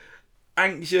like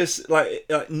anxious, like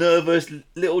nervous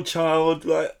little child,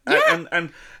 like and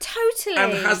Totally.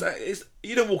 and has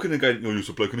you don't walk in and go, "You're just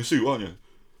a bloke in a suit, aren't you?"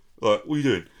 Like, what are you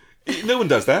doing? No one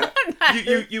does that.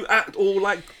 You act all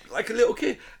like a little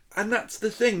kid, and that's the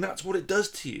thing. That's what it does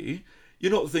to you.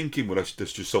 You're not thinking, well, that's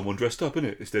just someone dressed up, isn't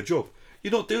it? It's their job.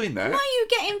 You're not doing that. No, you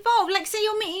get involved. Like, say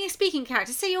you're meeting a speaking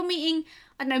character. Say you're meeting,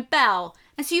 I don't know, Belle.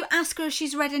 And so you ask her if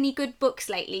she's read any good books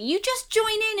lately. You just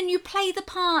join in and you play the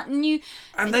part and you...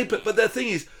 And but the thing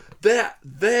is,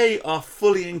 they are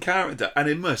fully in character and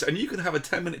immersed. And you can have a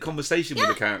 10-minute conversation with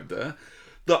a character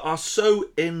that are so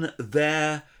in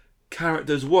their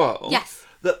character's world Yes.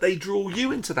 that they draw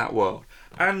you into that world.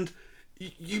 And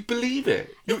you believe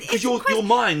it. Because your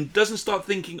mind doesn't start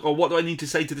thinking, oh, what do I need to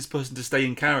say to this person to stay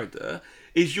in character?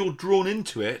 Is you're drawn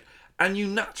into it and you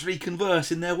naturally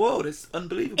converse in their world. It's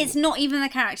unbelievable. It's not even the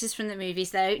characters from the movies,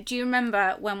 though. Do you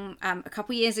remember when a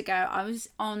couple of years ago I was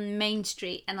on Main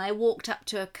Street and I walked up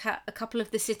to a couple of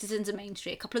the citizens of Main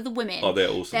Street, a couple of the women. Oh, they're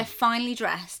awesome. They're finely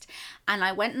dressed. And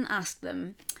I went and asked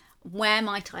them, where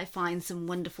might I find some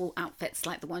wonderful outfits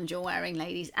like the ones you're wearing,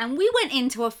 ladies? And we went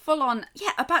into a full-on,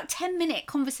 about 10-minute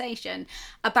conversation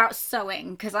about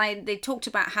sewing, because they talked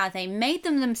about how they made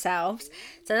them themselves.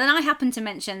 So then I happened to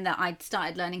mention that I'd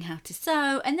started learning how to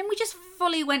sew, and then we just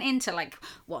fully went into like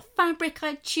what fabric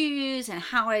I'd choose and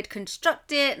how I'd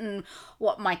construct it and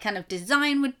what my kind of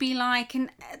design would be like, and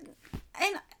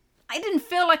I didn't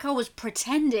feel like I was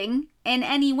pretending in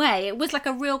any way. It was like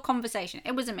a real conversation.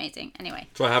 It was amazing. Anyway.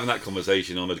 Try having that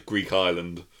conversation on a Greek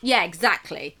island. Yeah,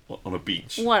 exactly. On a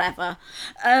beach. Whatever.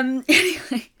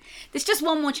 Anyway, there's just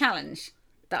one more challenge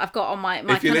that I've got on my If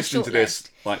you're kind of listening to shortlist. this,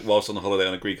 like whilst on a holiday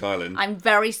on a Greek island, I'm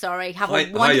very sorry. Have a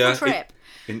Hiya, wonderful trip.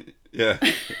 yeah,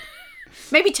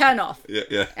 Maybe turn off.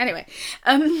 yeah. Anyway,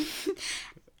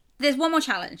 there's one more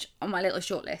challenge on my little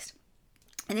shortlist.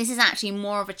 And this is actually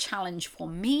more of a challenge for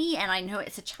me, and I know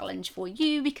it's a challenge for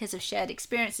you because of shared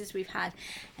experiences we've had.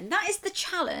 And that is the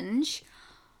challenge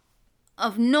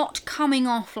of not coming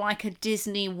off like a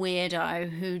Disney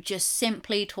weirdo who just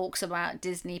simply talks about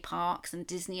Disney parks and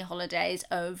Disney holidays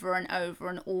over and over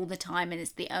and all the time, and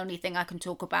it's the only thing I can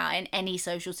talk about in any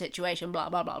social situation, blah,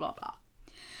 blah, blah, blah, blah.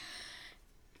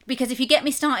 Because if you get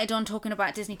me started on talking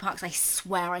about Disney parks, I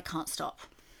swear I can't stop.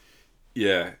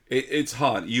 Yeah, it's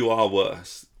hard. You are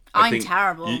worse. I'm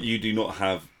terrible. You do not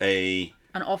have an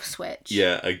off switch.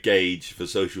 Yeah, a gauge for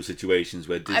social situations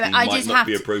where Disney I might just not have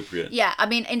be to- appropriate. Yeah, I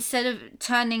mean, instead of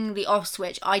turning the off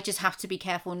switch, I just have to be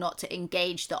careful not to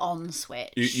engage the on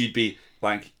switch. You'd be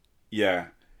like,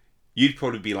 you'd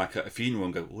probably be like at a funeral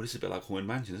and go, "Oh, this is a bit like Haunted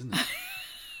Mansion, isn't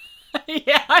it?"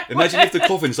 Yeah. I Imagine if the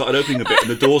coffin started opening a bit and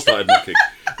the door started knocking.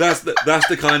 That's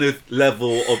the kind of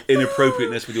level of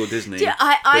inappropriateness with your Disney Yeah,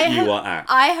 you are at.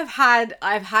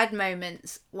 I've had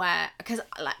moments where, because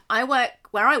like I work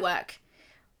where I work,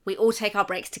 we all take our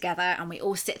breaks together and we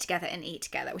all sit together and eat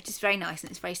together, which is very nice and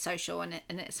it's very social and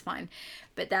it's fine.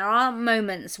 But there are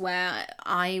moments where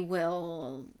I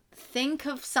will think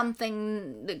of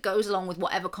something that goes along with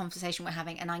whatever conversation we're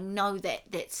having, and I know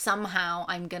that somehow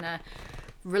I'm gonna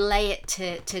relay it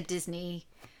to Disney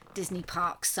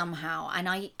parks somehow, and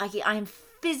I am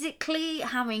physically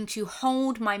having to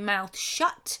hold my mouth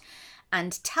shut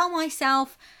and tell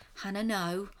myself, Hannah,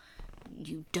 no,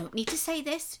 you don't need to say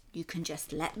this. You can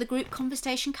just let the group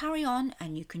conversation carry on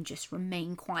and you can just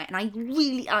remain quiet. And I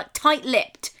really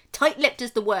tight-lipped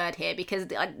is the word here, because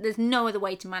there's no other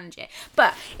way to manage it.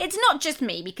 But it's not just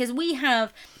me, because we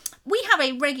have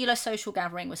a regular social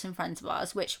gathering with some friends of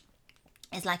ours, which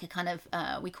is like a kind of,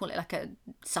 we call it like a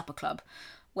supper club,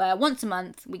 where once a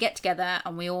month we get together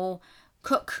and we all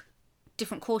cook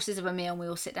different courses of a meal and we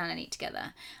all sit down and eat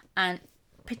together. And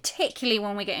particularly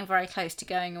when we're getting very close to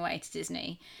going away to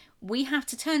Disney, we have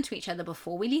to turn to each other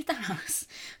before we leave the house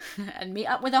and meet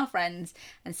up with our friends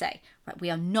and say, right, we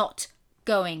are not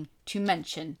going to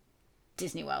mention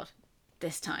Disney World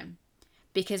this time.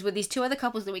 Because with these two other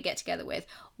couples that we get together with,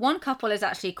 one couple is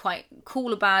actually quite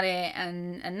cool about it,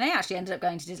 and they actually ended up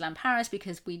going to Disneyland Paris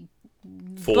because we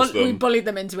bullied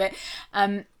them into it.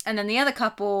 And then the other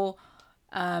couple,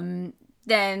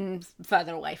 then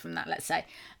further away from that, let's say.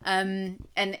 And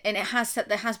there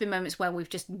has been moments where we've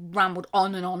just rambled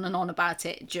on and on and on about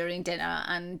it during dinner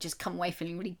and just come away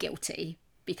feeling really guilty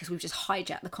because we've just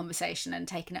hijacked the conversation and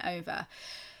taken it over.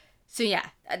 So yeah,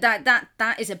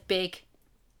 that is a big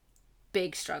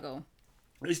struggle.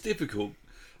 It's difficult.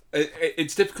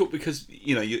 It's difficult because,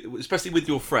 you know, especially with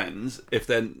your friends, if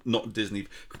they're not Disney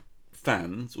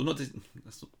fans, or not Disney,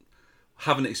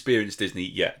 haven't experienced Disney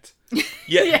yet.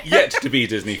 Yet to be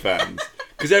Disney fans.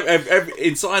 Because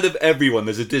inside of everyone,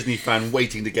 there's a Disney fan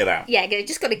waiting to get out. Yeah,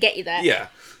 just got to get you there. Yeah.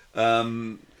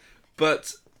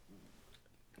 But,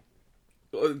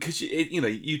 because,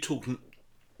 you talk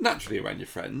naturally around your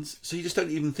friends, so you just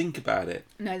don't even think about it.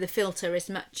 No, the filter is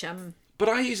much... But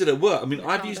I use it at work. I mean,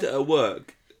 I've used it at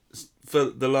work for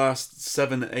the last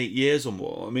 7-8 years or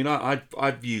more. I mean,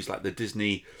 I've used like the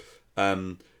Disney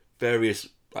various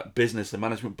like business and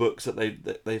management books that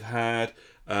they've had.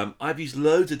 I've used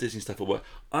loads of Disney stuff at work.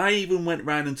 I even went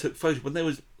round and took photos when there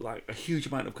was like a huge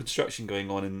amount of construction going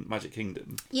on in Magic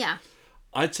Kingdom. Yeah.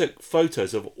 I took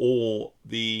photos of all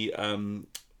the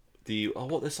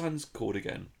what are the signs called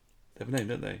again? They have a name,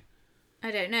 don't they? I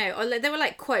don't know. Or they were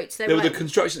like quotes. They were like, the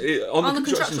construction on the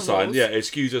construction sign. walls. Yeah,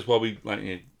 excuse us while we like.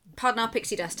 You know, pardon our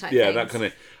pixie dust type. Yeah, things. that kind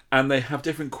of. And they have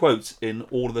different quotes in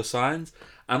all of the signs.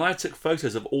 And I took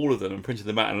photos of all of them and printed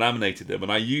them out and laminated them,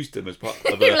 and I used them as part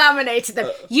of You laminated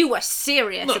them. You were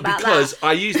serious about that. Because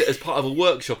I used it as part of a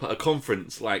workshop at a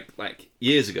conference like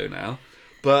years ago now.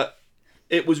 But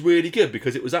it was really good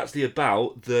because it was actually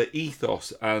about the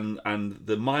ethos and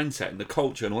the mindset and the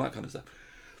culture and all that kind of stuff.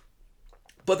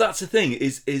 But that's the thing,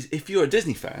 is if you're a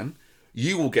Disney fan,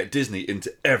 you will get Disney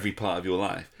into every part of your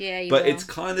life. Yeah, But it's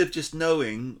kind of just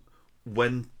knowing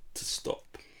when to stop.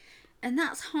 And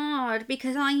that's hard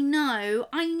because I know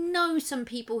some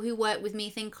people who work with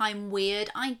me think I'm weird.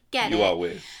 I get it. You are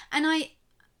weird. And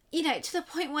to the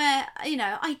point where,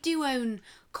 I do own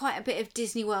quite a bit of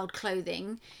Disney World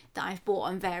clothing that I've bought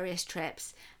on various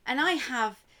trips. And I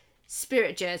have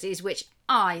Spirit jerseys, which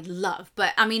I love.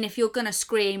 But, I mean, if you're going to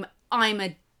scream, I'm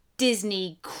a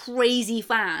Disney crazy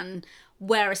fan,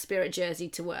 wear a Spirit jersey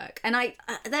to work. And there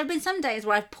have been some days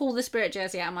where I've pulled the Spirit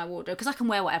jersey out of my wardrobe because I can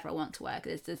wear whatever I want to wear.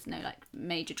 There's no like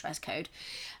major dress code.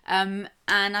 And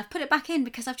I've put it back in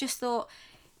because I've just thought,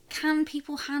 can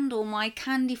people handle my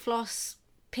candy floss,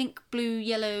 pink, blue,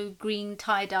 yellow, green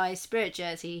tie-dye Spirit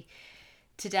jersey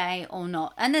today or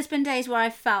not? And there's been days where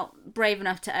I've felt brave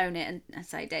enough to own it, and I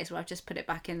say days where I've just put it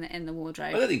back in the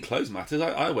wardrobe. I don't think clothes matters.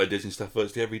 I wear Disney stuff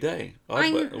virtually every day.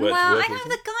 I know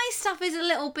the guy stuff is a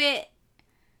little bit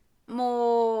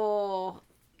more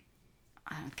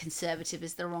conservative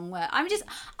is the wrong word.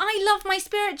 I love my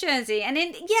Spirit jersey, and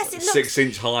yes, it looks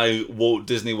 6-inch high Walt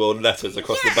Disney World letters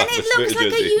across the back of the Spirit jersey. And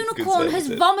it looks like a unicorn has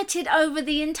vomited over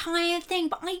the entire thing,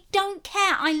 but I don't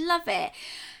care. I love it.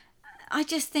 I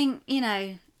just think,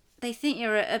 they think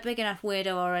you're a big enough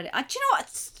weirdo already. Do you know what?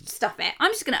 Stuff it.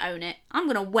 I'm just going to own it. I'm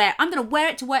going to wear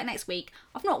it to work next week.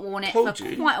 I've not worn it for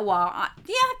quite a while.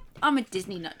 I'm a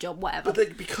Disney nut job, whatever.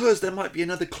 But because there might be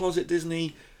another closet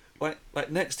Disney like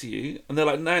next to you, and they're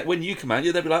like, now, when you come out,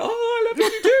 they'll be like, oh, I love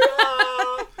what you do.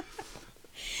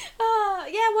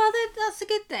 Yeah, well, that's a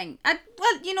good thing.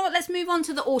 Well, you know what? Let's move on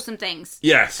to the awesome things.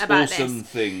 Yes, about awesome this.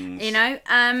 Things.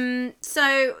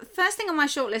 So first thing on my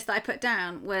shortlist that I put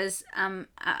down was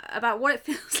about what it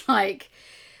feels like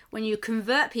when you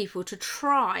convert people to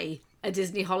try a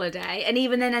Disney holiday and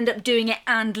even then end up doing it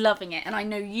and loving it. And I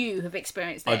know you have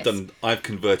experienced this. I've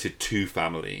converted 2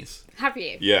 families. Have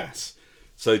you? Yes.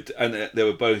 So, and they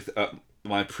were both at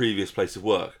my previous place of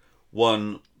work.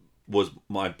 One was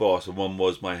my boss and one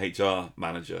was my HR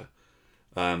manager.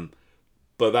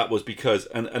 But that was because,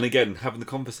 and again, having the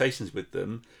conversations with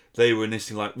them, they were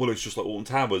initially like, well, it's just like Alton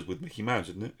Towers with Mickey Mouse,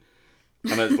 isn't it?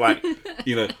 And it's like,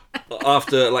 you know,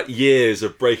 after like years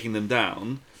of breaking them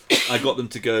down, I got them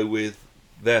to go with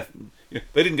their... You know,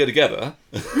 they didn't go together.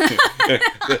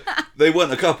 They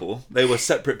weren't a couple. They were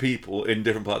separate people in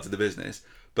different parts of the business.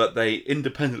 But they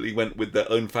independently went with their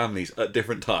own families at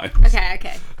different times.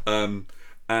 Okay.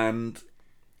 And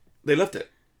they loved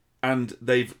it. And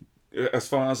they've, as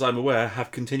far as I'm aware,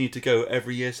 have continued to go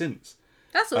every year since.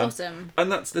 That's awesome.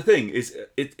 And that's the thing, is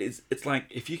it's like,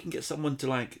 if you can get someone to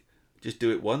like just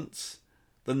do it once,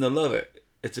 then they'll love it.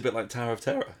 It's a bit like Tower of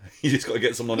Terror. You just got to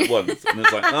get someone at once, and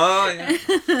it's like, oh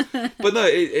yeah. But no,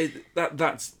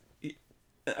 that's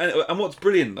and what's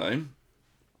brilliant though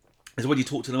is when you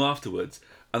talk to them afterwards,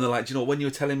 and they're like, do you know, when you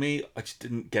were telling me, I just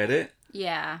didn't get it.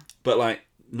 Yeah. But like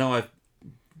now I've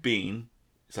been,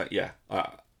 it's like, yeah,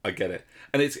 I get it,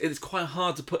 and it's quite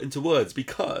hard to put into words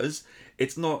because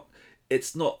it's not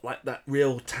like that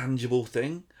real tangible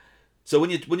thing. So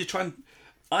when you're trying,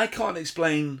 I can't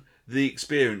explain the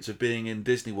experience of being in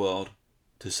Disney World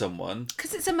to someone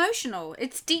because it's emotional.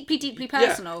 It's deeply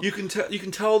personal. Yeah, you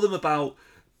can tell them about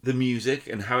the music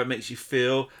and how it makes you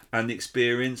feel and the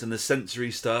experience and the sensory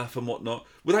stuff and whatnot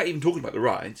without even talking about the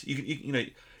rides.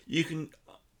 You can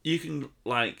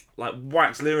like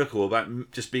wax lyrical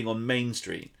about just being on Main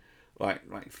Street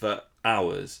like for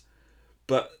hours,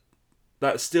 but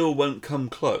that still won't come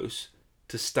close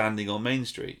to standing on Main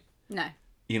Street. No.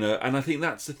 You know, and I think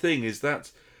that's the thing, is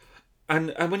that,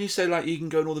 and when you say like you can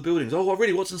go in all the buildings, oh,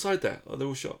 really? What's inside there? Oh, they're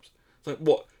all shops. It's like,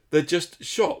 what? They're just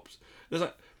shops. It's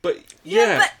like, but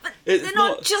yeah, but they're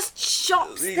not just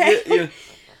shops. Yeah.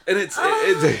 And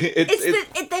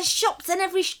there's shops, and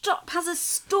every shop has a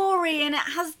story, and it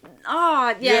has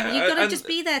you've got to just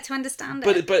be there to understand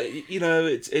it. But you know,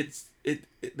 it's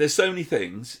there's so many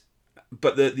things,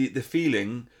 but the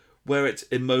feeling where it's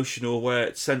emotional, where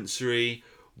it's sensory,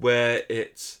 where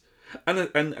it's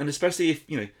and especially if,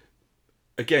 you know,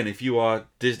 again, if you are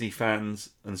Disney fans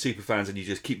and super fans and you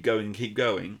just keep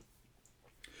going,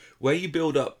 where you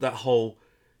build up that whole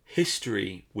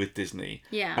history with Disney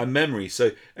and memories.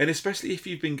 So, and especially if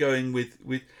you've been going with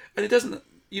and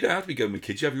you don't have to be going with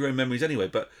kids, you have your own memories anyway,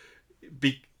 but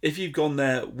if you've gone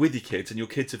there with your kids and your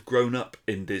kids have grown up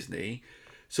in Disney,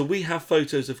 so we have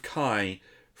photos of Kai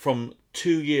from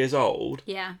 2 years old,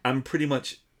 and pretty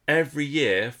much every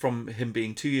year from him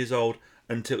being 2 years old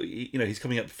until, you know, he's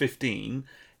coming up 15,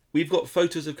 we've got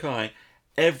photos of Kai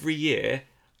every year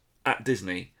at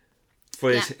Disney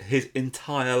for his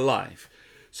entire life.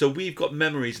 So we've got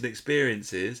memories and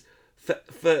experiences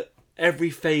for every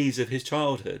phase of his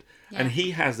childhood, and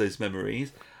he has those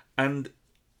memories, and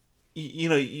you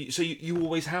know, so you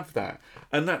always have that,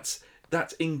 and that's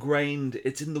ingrained.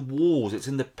 It's in the walls, it's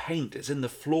in the paint, it's in the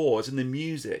floor, it's in the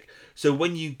music. So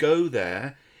when you go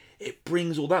there, it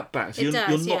brings all that back. So you're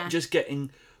not just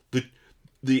getting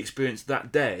the experience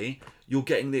that day, you're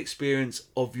getting the experience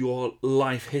of your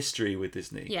life history with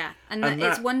Disney. Yeah, and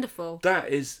it's wonderful. That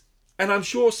is, and I'm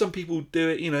sure some people do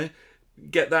it, you know,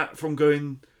 get that from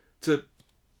going to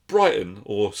Brighton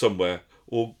or somewhere,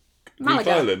 or Greek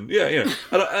Island. Yeah, you know.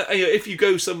 And if you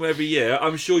go somewhere every year,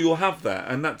 I'm sure you'll have that,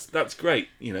 and that's great,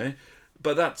 you know.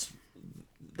 But that's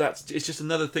it's just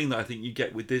another thing that I think you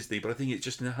get with Disney, but I think it's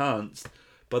just enhanced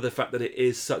by the fact that it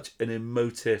is such an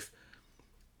emotive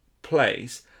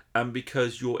place, and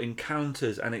because your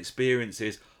encounters and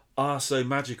experiences are so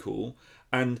magical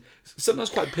and sometimes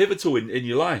quite pivotal in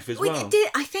your life as well.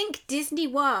 I think Disney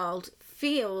World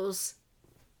feels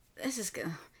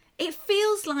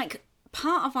like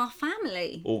part of our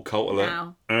family. All cult alert.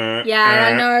 Now.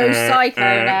 I know,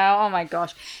 psycho now. Oh my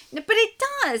gosh. But it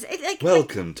does.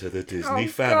 Welcome to the Disney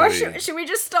family. Gosh, should we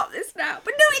just stop this now?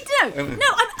 But no, no,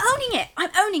 I'm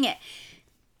owning it.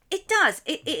 It does.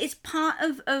 It is part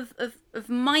of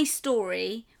my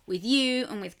story with you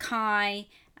and with Kai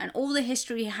and all the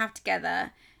history we have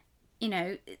together. You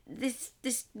know, this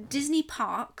Disney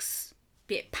parks,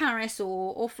 be it Paris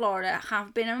or Florida,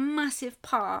 have been a massive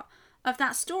part of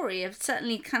that story, of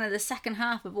certainly kind of the second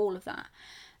half of all of that,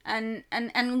 and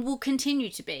will continue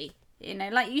to be. You know,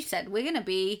 like you said, we got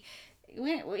DVC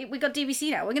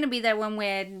now. We're going to be there when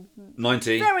we're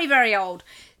 90, very, very old.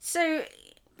 So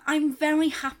I'm very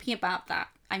happy about that,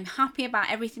 I'm happy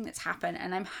about everything that's happened,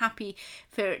 and I'm happy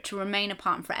for it to remain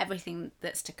apart and for everything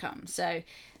that's to come. So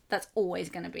that's always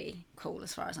going to be cool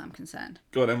as far as I'm concerned.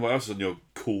 Go on, then. What else is on your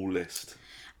cool list?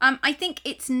 I think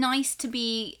it's nice to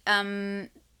be the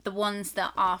ones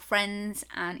that our friends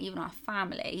and even our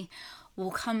family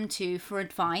will come to for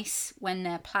advice when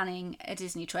they're planning a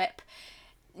Disney trip.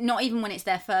 Not even when it's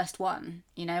their first one,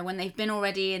 you know, when they've been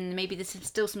already and maybe there's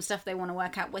still some stuff they want to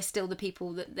work out, we're still the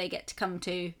people that they get to come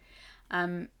to.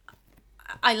 I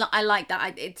like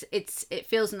that. It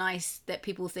feels nice that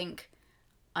people think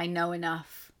I know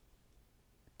enough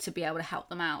to be able to help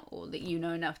them out, or that you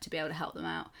know enough to be able to help them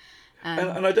out.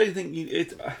 And I don't think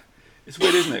it's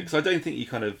weird, isn't it? Because I don't think you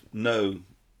kind of know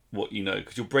what you know,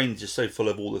 because your brain's just so full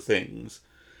of all the things.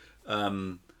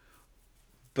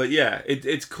 But yeah,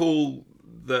 it's cool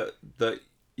that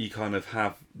you kind of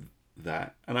have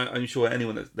that, and I'm sure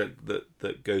anyone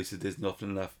that goes to Disney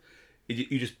often enough,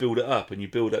 you just build it up, and you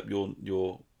build up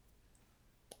your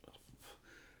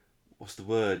what's the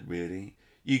word really?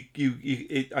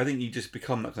 I think you just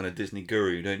become that kind of Disney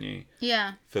guru, don't you?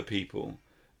 Yeah. For people,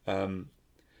 I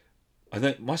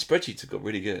think my spreadsheets have got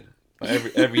really good.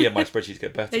 Like every year, my spreadsheets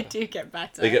get better. They do get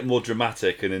better. They get more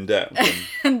dramatic and in depth,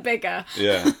 and bigger.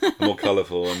 Yeah, more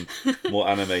colourful and more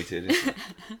animated.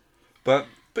 But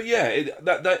yeah,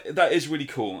 that is really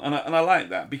cool, and I like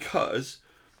that, because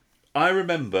I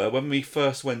remember when we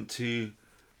first went to.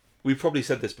 We probably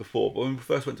said this before, but when we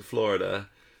first went to Florida,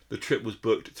 the trip was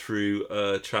booked through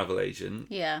a travel agent.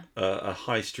 Yeah. A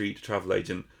high street travel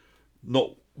agent,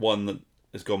 not one that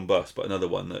has gone bust, but another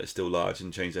one that is still large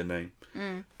and changed their name.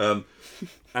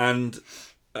 And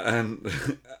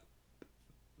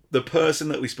the person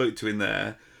that we spoke to in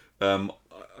there, I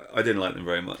didn't like them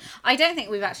very much. I don't think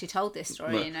we've actually told this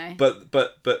story, No, you know.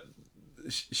 But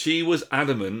she was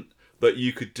adamant that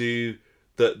you could do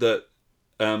that.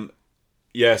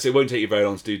 Yes, it won't take you very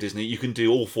long to do Disney. You can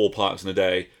do all 4 parks in a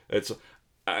day. It's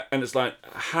like,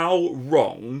 how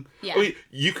wrong? Yeah. I mean,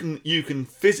 you can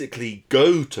physically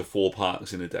go to 4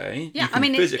 parks in a day. Yeah, I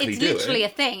mean, it's literally a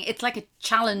thing. It's like a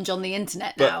challenge on the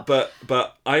internet now. But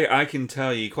I can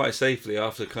tell you quite safely,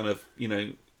 after kind of, you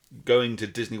know, going to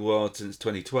Disney World since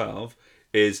 2012,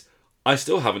 is I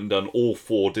still haven't done all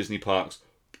 4 Disney parks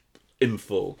in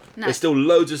full. No. There's still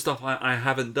loads of stuff I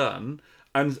haven't done.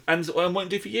 And I won't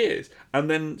do for years, and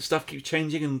then stuff keeps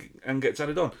changing and gets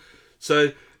added on.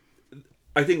 So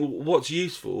I think what's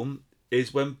useful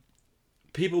is when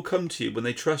people come to you, when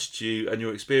they trust you and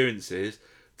your experiences,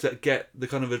 to get the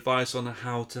kind of advice on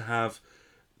how to have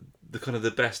the kind of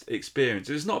the best experience.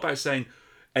 It's not about saying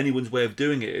anyone's way of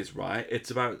doing it is right.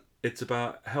 It's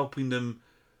about helping them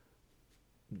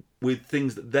with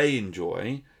things that they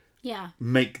enjoy. Yeah.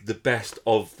 Make the best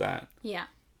of that. Yeah.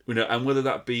 You know, and whether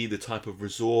that be the type of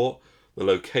resort, the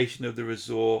location of the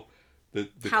resort, the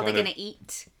how they're going to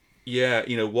eat. Yeah,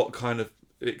 you know, what kind of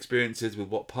experiences with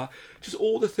what part, just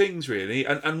all the things really,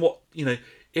 and what, you know,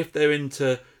 if they're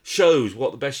into shows,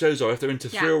 what the best shows are, if they're into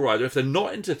thrill rides, or if they're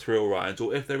not into thrill rides,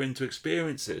 or if they're into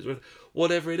experiences, or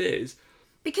whatever it is.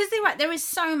 Because there is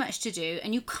so much to do,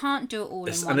 and you can't do it all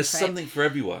in one and there's trip. something for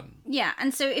everyone. Yeah,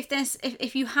 and so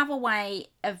if you have a way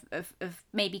of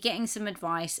maybe getting some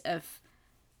advice of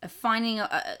finding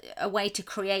a way to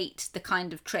create the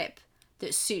kind of trip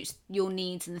that suits your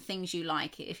needs and the things you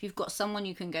like, if you've got someone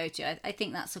you can go to, I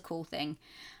think that's a cool thing.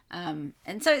 And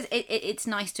so it's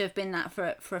nice to have been that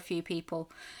for a few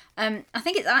people. I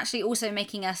think it's actually also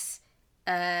making us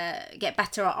get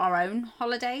better at our own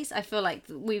holidays. I feel like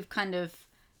we've kind of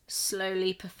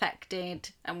slowly perfected,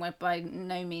 and we're by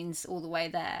no means all the way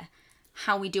there,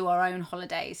 how we do our own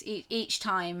holidays. Each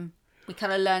time we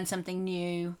kind of learn something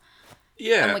new.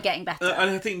 Yeah, and we're getting better.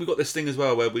 And I think we've got this thing as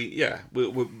well where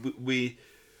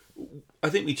I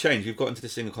think we changed. We've got into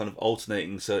this thing of kind of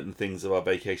alternating certain things of our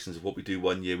vacations, of what we do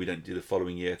one year, we don't do the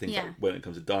following year. Things like when it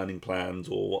comes to dining plans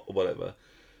or whatever.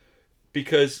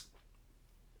 Because,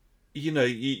 you know,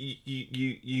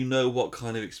 you know what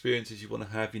kind of experiences you want to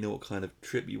have. You know what kind of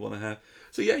trip you want to have.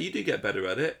 So yeah, you do get better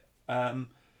at it. But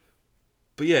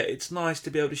yeah, it's nice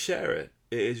to be able to share it.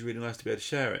 It is really nice to be able to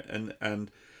share it, and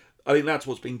I think that's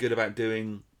what's been good about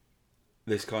doing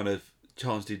this kind of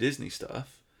Chance to Do Disney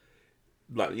stuff.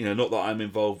 Like, you know, not that I'm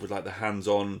involved with like the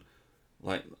hands-on,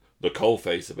 like the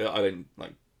coalface of it. I don't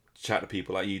like chat to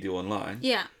people like you do online.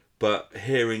 Yeah. But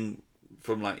hearing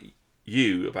from like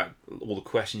you about all the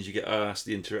questions you get asked,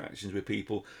 the interactions with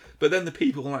people, but then the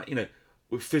people like, you know,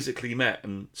 we've physically met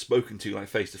and spoken to like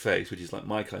face to face, which is like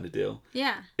my kind of deal.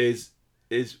 Yeah. Is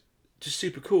just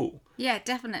super cool. Yeah,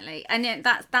 definitely. And yeah,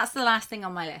 that's the last thing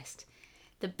on my list.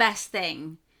 The best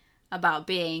thing about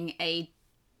being a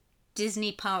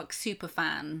Disney park super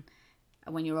fan,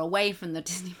 when you're away from the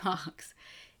Disney parks,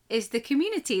 is the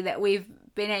community that we've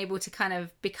been able to kind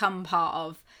of become part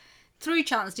of through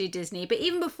Chance Do Disney. But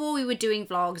even before we were doing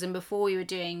vlogs and before we were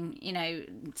doing, you know,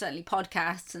 certainly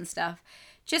podcasts and stuff,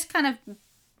 just kind of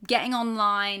getting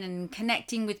online and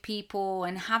connecting with people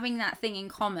and having that thing in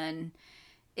common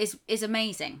is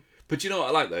amazing. But you know what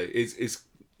I like though is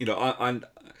you know,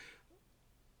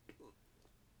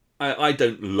 I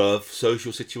don't love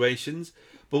social situations,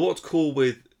 but what's cool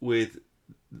with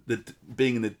the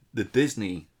being in the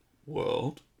Disney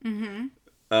world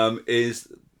is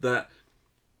that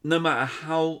no matter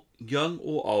how young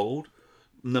or old,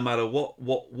 no matter what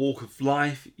walk of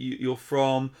life you're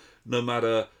from, no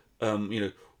matter you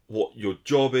know, what your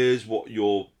job is, what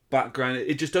your background is,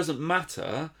 it just doesn't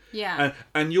matter. Yeah.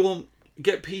 And you'll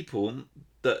get people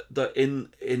that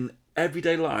in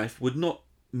everyday life would not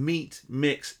meet,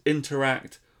 mix,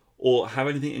 interact, or have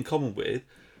anything in common with,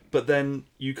 but then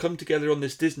you come together on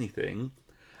this Disney thing,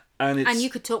 and you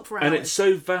could talk for hours. And it's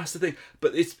so vast a thing,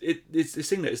 but it's this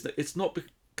thing that it's not,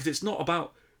 because it's not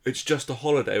about it's just a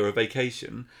holiday or a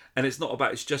vacation, and it's not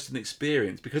about it's just an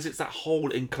experience, because it's that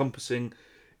whole encompassing,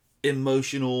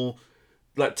 emotional,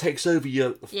 like takes over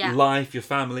your life, your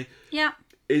family. Yeah.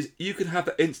 Is you can have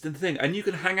that instant thing, and you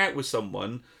can hang out with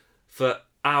someone for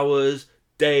hours,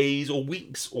 days, or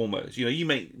weeks almost. You know, you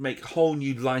make whole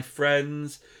new life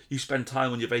friends. You spend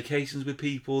time on your vacations with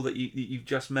people that you've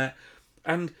just met,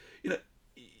 and you know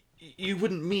you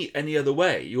wouldn't meet any other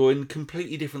way. You're in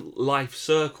completely different life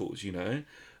circles, you know,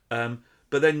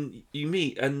 but then you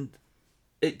meet and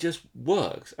it just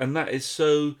works, and that is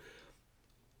so.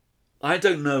 I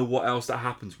don't know what else that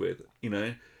happens with, you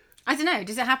know. I don't know.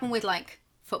 Does it happen with like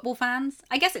football fans?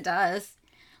 I guess it does.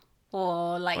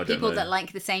 Or like people that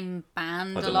like the same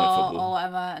band a lot or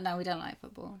whatever. No, we don't like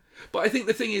football. But I think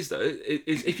the thing is though,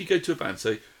 is if you go to a band,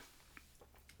 so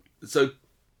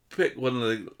pick one of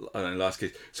the, I don't know, last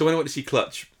case. So when I went to see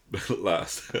Clutch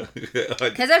last,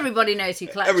 because everybody knows who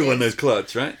Clutch everyone is. knows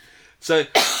Clutch, right? So,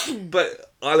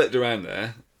 but I looked around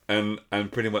there, and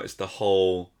pretty much the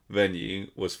whole venue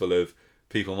was full of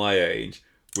people my age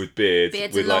with beards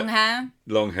with and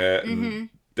long hair, and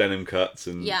denim cuts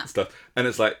and stuff, and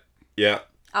it's like, yeah,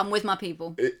 I'm with my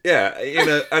people. Yeah, you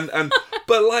know, and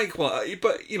but likewise,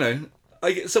 but you know,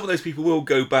 I get some of those people will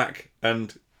go back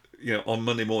and, you know, on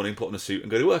Monday morning put on a suit and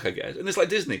go to work, I guess. And it's like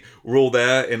Disney. We're all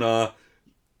there in our,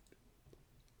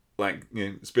 like, you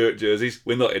know, spirit jerseys.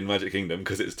 We're not in Magic Kingdom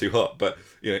because it's too hot. But,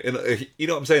 you know, you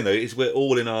know what I'm saying, though? Is we're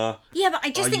all in our Yeah, but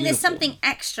I just think there's something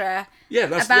extra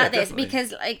about this. Definitely.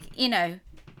 Because, like, you know,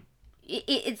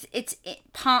 it's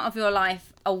part of your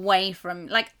life away from,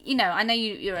 like, you know, I know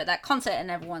you're at that concert and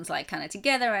everyone's like kind of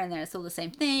together and it's all the same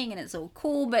thing and it's all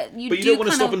cool, but you don't want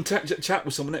to stop and chat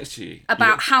with someone next to you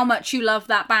about how much you love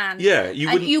that band. Yeah,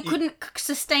 you couldn't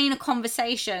sustain a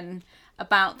conversation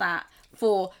about that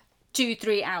for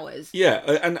 2-3 hours. Yeah,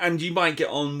 and you might get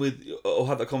on with or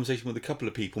have that conversation with a couple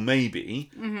of people maybe,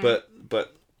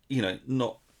 but you know,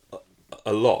 not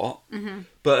a lot.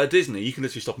 But at Disney you can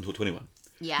literally stop and talk to anyone.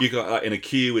 Yeah. You got like in a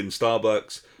queue in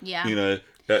Starbucks. Yeah. You know,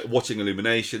 watching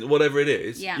Illumination, whatever it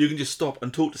is. Yeah. You can just stop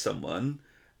and talk to someone,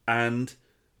 and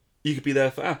you could be there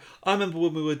for hours. I remember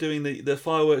when we were doing the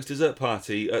fireworks dessert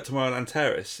party at Tomorrowland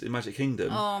Terrace in Magic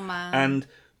Kingdom. Oh man! And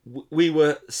we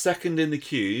were second in the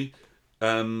queue,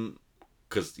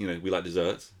 because you know we like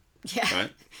desserts. Yeah.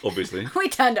 Right. Obviously. We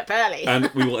turned up early. And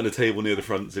we wanted a table near the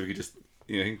front so we could just,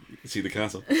 you know, see the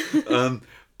castle.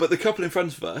 But the couple in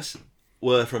front of us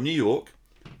were from New York,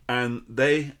 and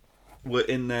they were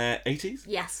in their 80s.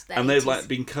 Yes, and they've like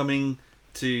been coming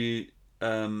to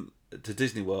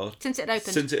Disney World since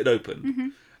it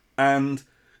opened. And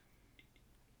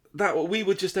that we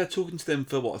were just there talking to them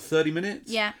for what, 30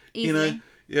 minutes. Yeah, easily.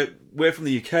 You know, we're from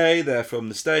the UK. They're from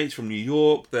the States, from New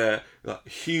York. They're like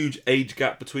huge age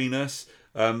gap between us.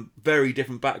 Very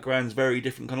different backgrounds, very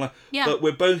different kind of life. Yeah. But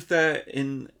we're both there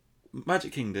in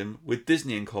Magic Kingdom with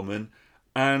Disney in common.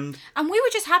 And we were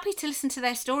just happy to listen to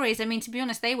their stories. I mean, to be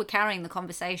honest, they were carrying the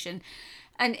conversation.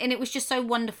 And it was just so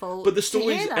wonderful. But the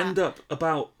stories end up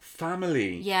about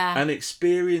family and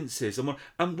experiences.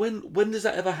 And when does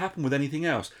that ever happen with anything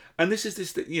else? And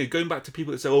this, you know, going back to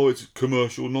people that say, oh, it's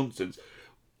commercial nonsense.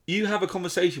 You have a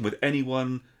conversation with any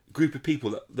one group of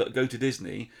people that go to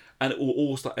Disney, and it will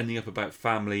all start ending up about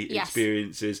family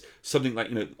experiences, something like,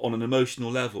 you know, on an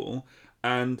emotional level.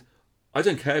 And I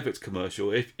don't care if it's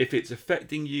commercial. If it's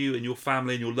affecting you and your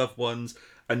family and your loved ones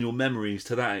and your memories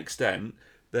to that extent,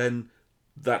 then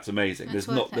that's amazing. There's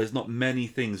not many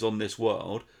things on this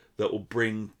world that will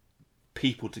bring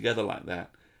people together like that.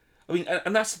 I mean,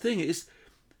 and that's the thing, is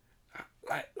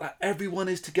like everyone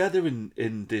is together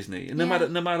in Disney, and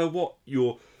no matter what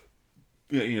your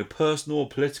personal or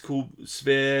political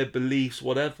sphere, beliefs,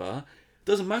 whatever, it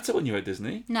doesn't matter when you're at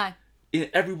Disney. No.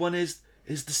 Everyone is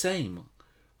the same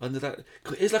under that.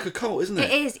 It's like a cult, isn't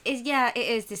it? It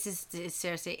is. This is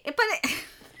seriously, but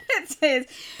it is.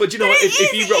 But you know what?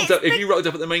 If you rocked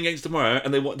up at the main gates tomorrow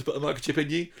and they wanted to put a microchip in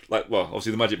you, like, well,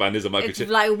 obviously the Magic Band is a microchip. It's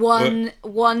like one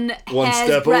hair's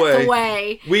step breadth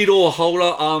away. We'd all hold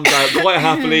our arms out quite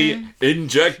happily,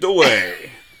 inject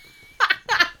away.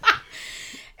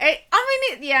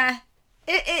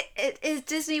 It is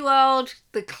Disney World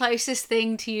the closest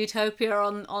thing to utopia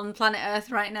on planet Earth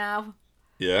right now?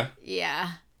 Yeah.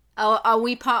 Yeah. Are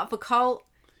we part of a cult?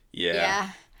 Yeah.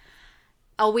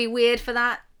 Are we weird for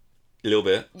that? A little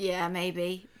bit. Yeah,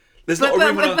 maybe. There's not a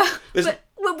room in our... But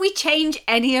would we change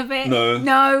any of it? No.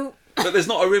 No. But there's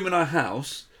not a room in our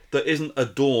house that isn't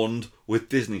adorned with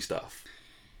Disney stuff.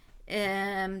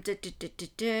 Just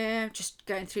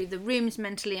going through the rooms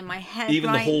mentally in my head. Even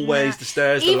right the hallways, now. the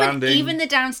stairs, the landing. Even the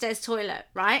downstairs toilet,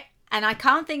 right? And I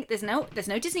can't think there's no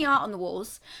Disney art on the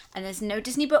walls, and there's no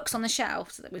Disney books on the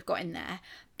shelves that we've got in there,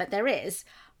 but there is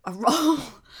a roll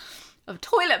of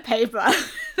toilet paper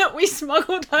that we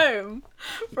smuggled home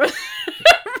from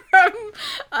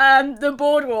the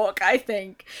boardwalk, I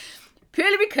think.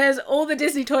 Purely because all the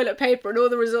Disney toilet paper and all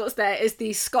the resorts there is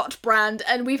the Scott brand,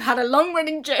 and we've had a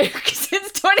long-running joke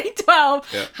since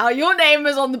 2012 how your name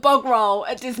was on the bog roll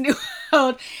at Disney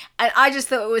World, and I just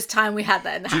thought it was time we had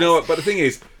that in the house. Do you know what? But the thing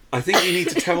is, I think you need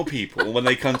to tell people when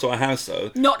they come to our house,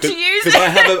 though, not to use it.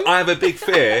 Because I have a big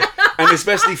fear, and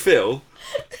especially Phil.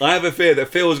 I have a fear that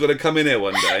Phil's going to come in here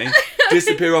one day,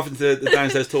 disappear off into the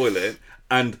downstairs toilet,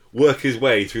 and work his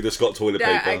way through the Scott toilet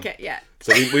paper. Okay, yeah.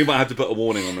 So we might have to put a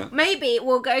warning on that. Maybe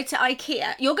we'll go to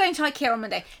IKEA. You're going to IKEA on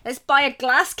Monday. Let's buy a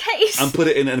glass case. And put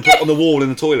it in and put it on the wall in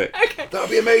the toilet. Okay. That would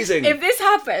be amazing. If this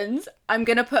happens, I'm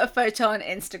going to put a photo on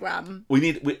Instagram. We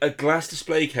need a glass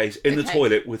display case in the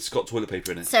toilet with Scott toilet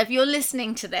paper in it. So if you're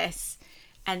listening to this,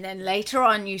 and then later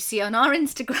on you see on our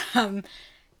Instagram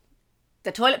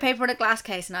the toilet paper in a glass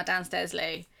case in our downstairs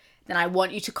loo, then I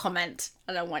want you to comment,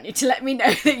 and I want you to let me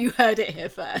know that you heard it here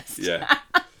first. Yeah.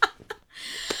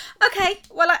 Okay,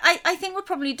 well, I think we're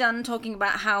probably done talking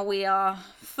about how we are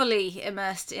fully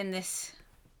immersed in this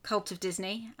cult of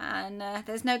Disney, and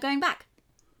there's no going back.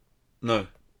 No.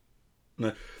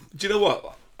 Do you know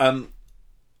what?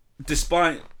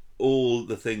 Despite all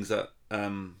the things that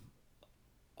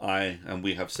I and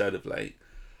we have said of late,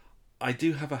 I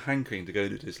do have a hankering to go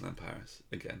to Disneyland Paris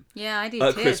again. Yeah, I do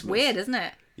too. Christmas. It's weird, isn't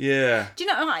it? Yeah. Do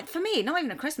you know, like, for me, not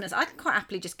even at Christmas, I can quite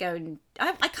happily just go and...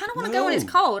 I kind of want to go when it's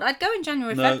cold. I'd go in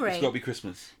January, February. It's got to be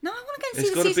Christmas. No, I want to go and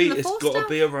see the season before It's got to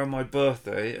be around my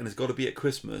birthday, and it's got to be at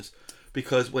Christmas,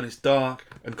 because when it's dark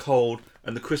and cold,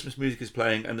 and the Christmas music is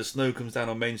playing, and the snow comes down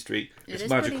on Main Street, it's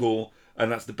magical,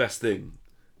 and that's the best thing.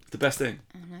 It's the best thing.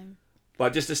 I know.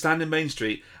 Like, just to stand in Main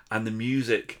Street, and the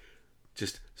music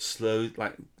just slow,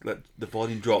 like the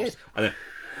volume drops, and then...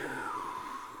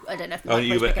 I don't know if the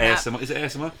you microphone's picking ASMR. Is it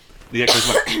ASMR? The echo's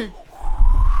like...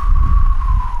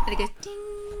 And it goes ding,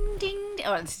 ding, ding.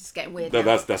 Oh, this is getting weird. No,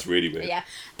 now. that's really weird. Yeah.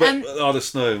 But the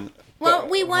snow. Well,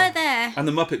 we were there. And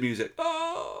the Muppet music.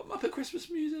 Oh, Muppet Christmas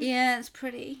music. Yeah, it's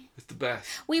pretty. It's the best.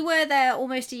 We were there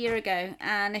almost a year ago,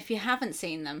 and if you haven't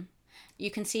seen them, you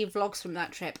can see vlogs from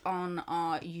that trip on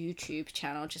our YouTube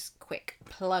channel. Just quick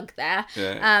plug there.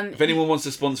 Yeah. If anyone wants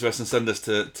to sponsor us and send us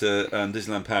to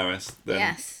Disneyland Paris,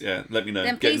 then yeah, let me know.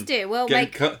 Then please do. We'll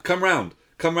come round.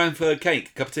 Come round for a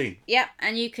cake, cup of tea. Yeah,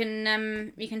 and you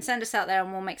can send us out there,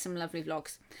 and we'll make some lovely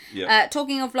vlogs. Yeah.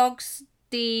 Talking of vlogs,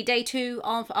 the day 2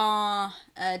 of our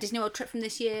Disney World trip from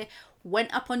this year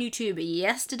went up on YouTube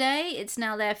yesterday. It's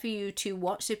now there for you to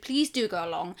watch, so please do go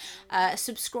along.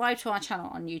 Subscribe to our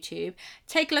channel on YouTube.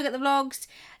 Take a look at the vlogs.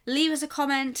 Leave us a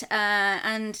comment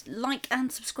and like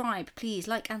and subscribe. Please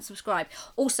like and subscribe.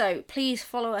 Also, please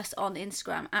follow us on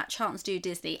Instagram at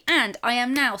CharltonsDoDisney. And I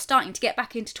am now starting to get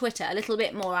back into Twitter a little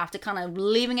bit more after kind of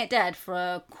leaving it dead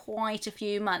for quite a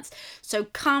few months. So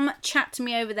come chat to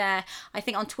me over there. I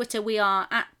think on Twitter we are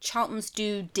at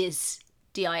CharltonsDoDis.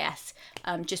 DIS,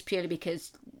 just purely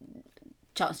because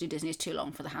Charltons Do Disney is too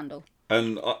long for the handle.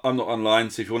 And I'm not online,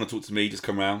 so if you want to talk to me, just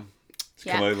come round.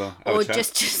 Come over. Or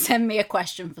just send me a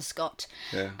question for Scott.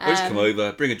 Yeah. Or just come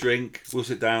over, bring a drink, we'll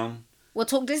sit down. We'll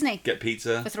talk Disney. Get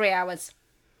pizza. For 3 hours.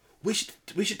 We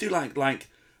should do like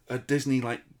a Disney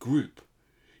group.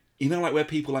 You know, like where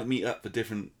people meet up for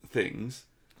different things.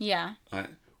 Yeah.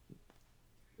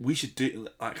 We should do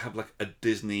have a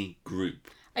Disney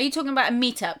group. Are you talking about a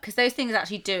meetup? Because those things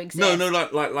actually do exist. No,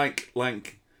 like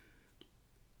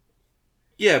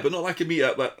yeah, but not like a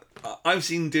meetup. But I've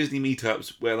seen Disney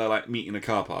meetups where they like meet in a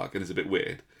car park and it's a bit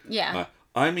weird. Yeah.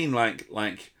 I mean like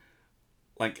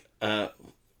a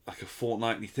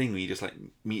fortnightly thing where you just like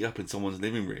meet up in someone's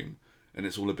living room and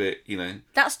it's all a bit, you know.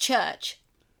 That's church.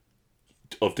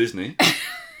 Of Disney.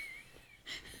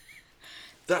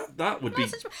 That would be.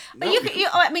 But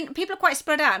I mean, people are quite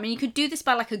spread out. I mean, you could do this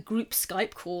by like a group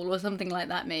Skype call or something like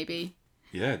that, maybe.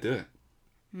 Yeah, do it.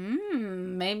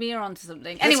 Maybe you're onto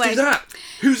something. Let's Anyway, do that.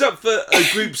 Who's up for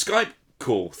a group Skype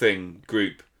call thing?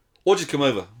 Group, or just come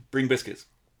over, bring biscuits,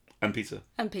 and pizza,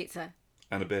 and pizza.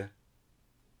 and a beer.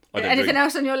 Anything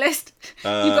else on your list? You've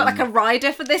got like a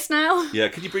rider for this now. Yeah,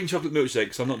 can you bring chocolate milkshake?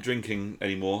 Because I'm not drinking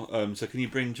anymore. So can you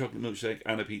bring chocolate milkshake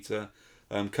and a pizza?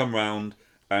 Come round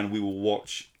and we will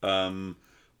watch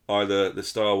either the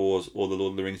Star Wars or the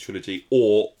Lord of the Rings trilogy,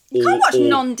 or you can't watch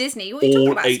non-Disney. What are you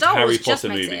talking about? Star Harry Wars Potter just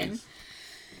makes it in. movies.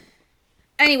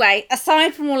 Anyway,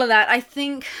 aside from all of that, I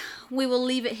think we will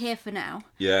leave it here for now.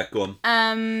 Yeah, go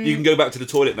on. You can go back to the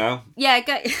toilet now. Yeah,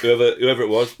 go. Whoever it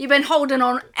was. You've been holding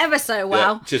on ever so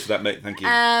well. Yeah, cheers for that, mate. Thank you.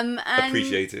 And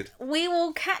Appreciated. We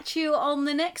will catch you on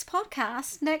the next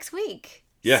podcast next week.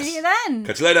 Yes. See you then.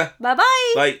 Catch you later.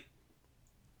 Bye-bye. Bye.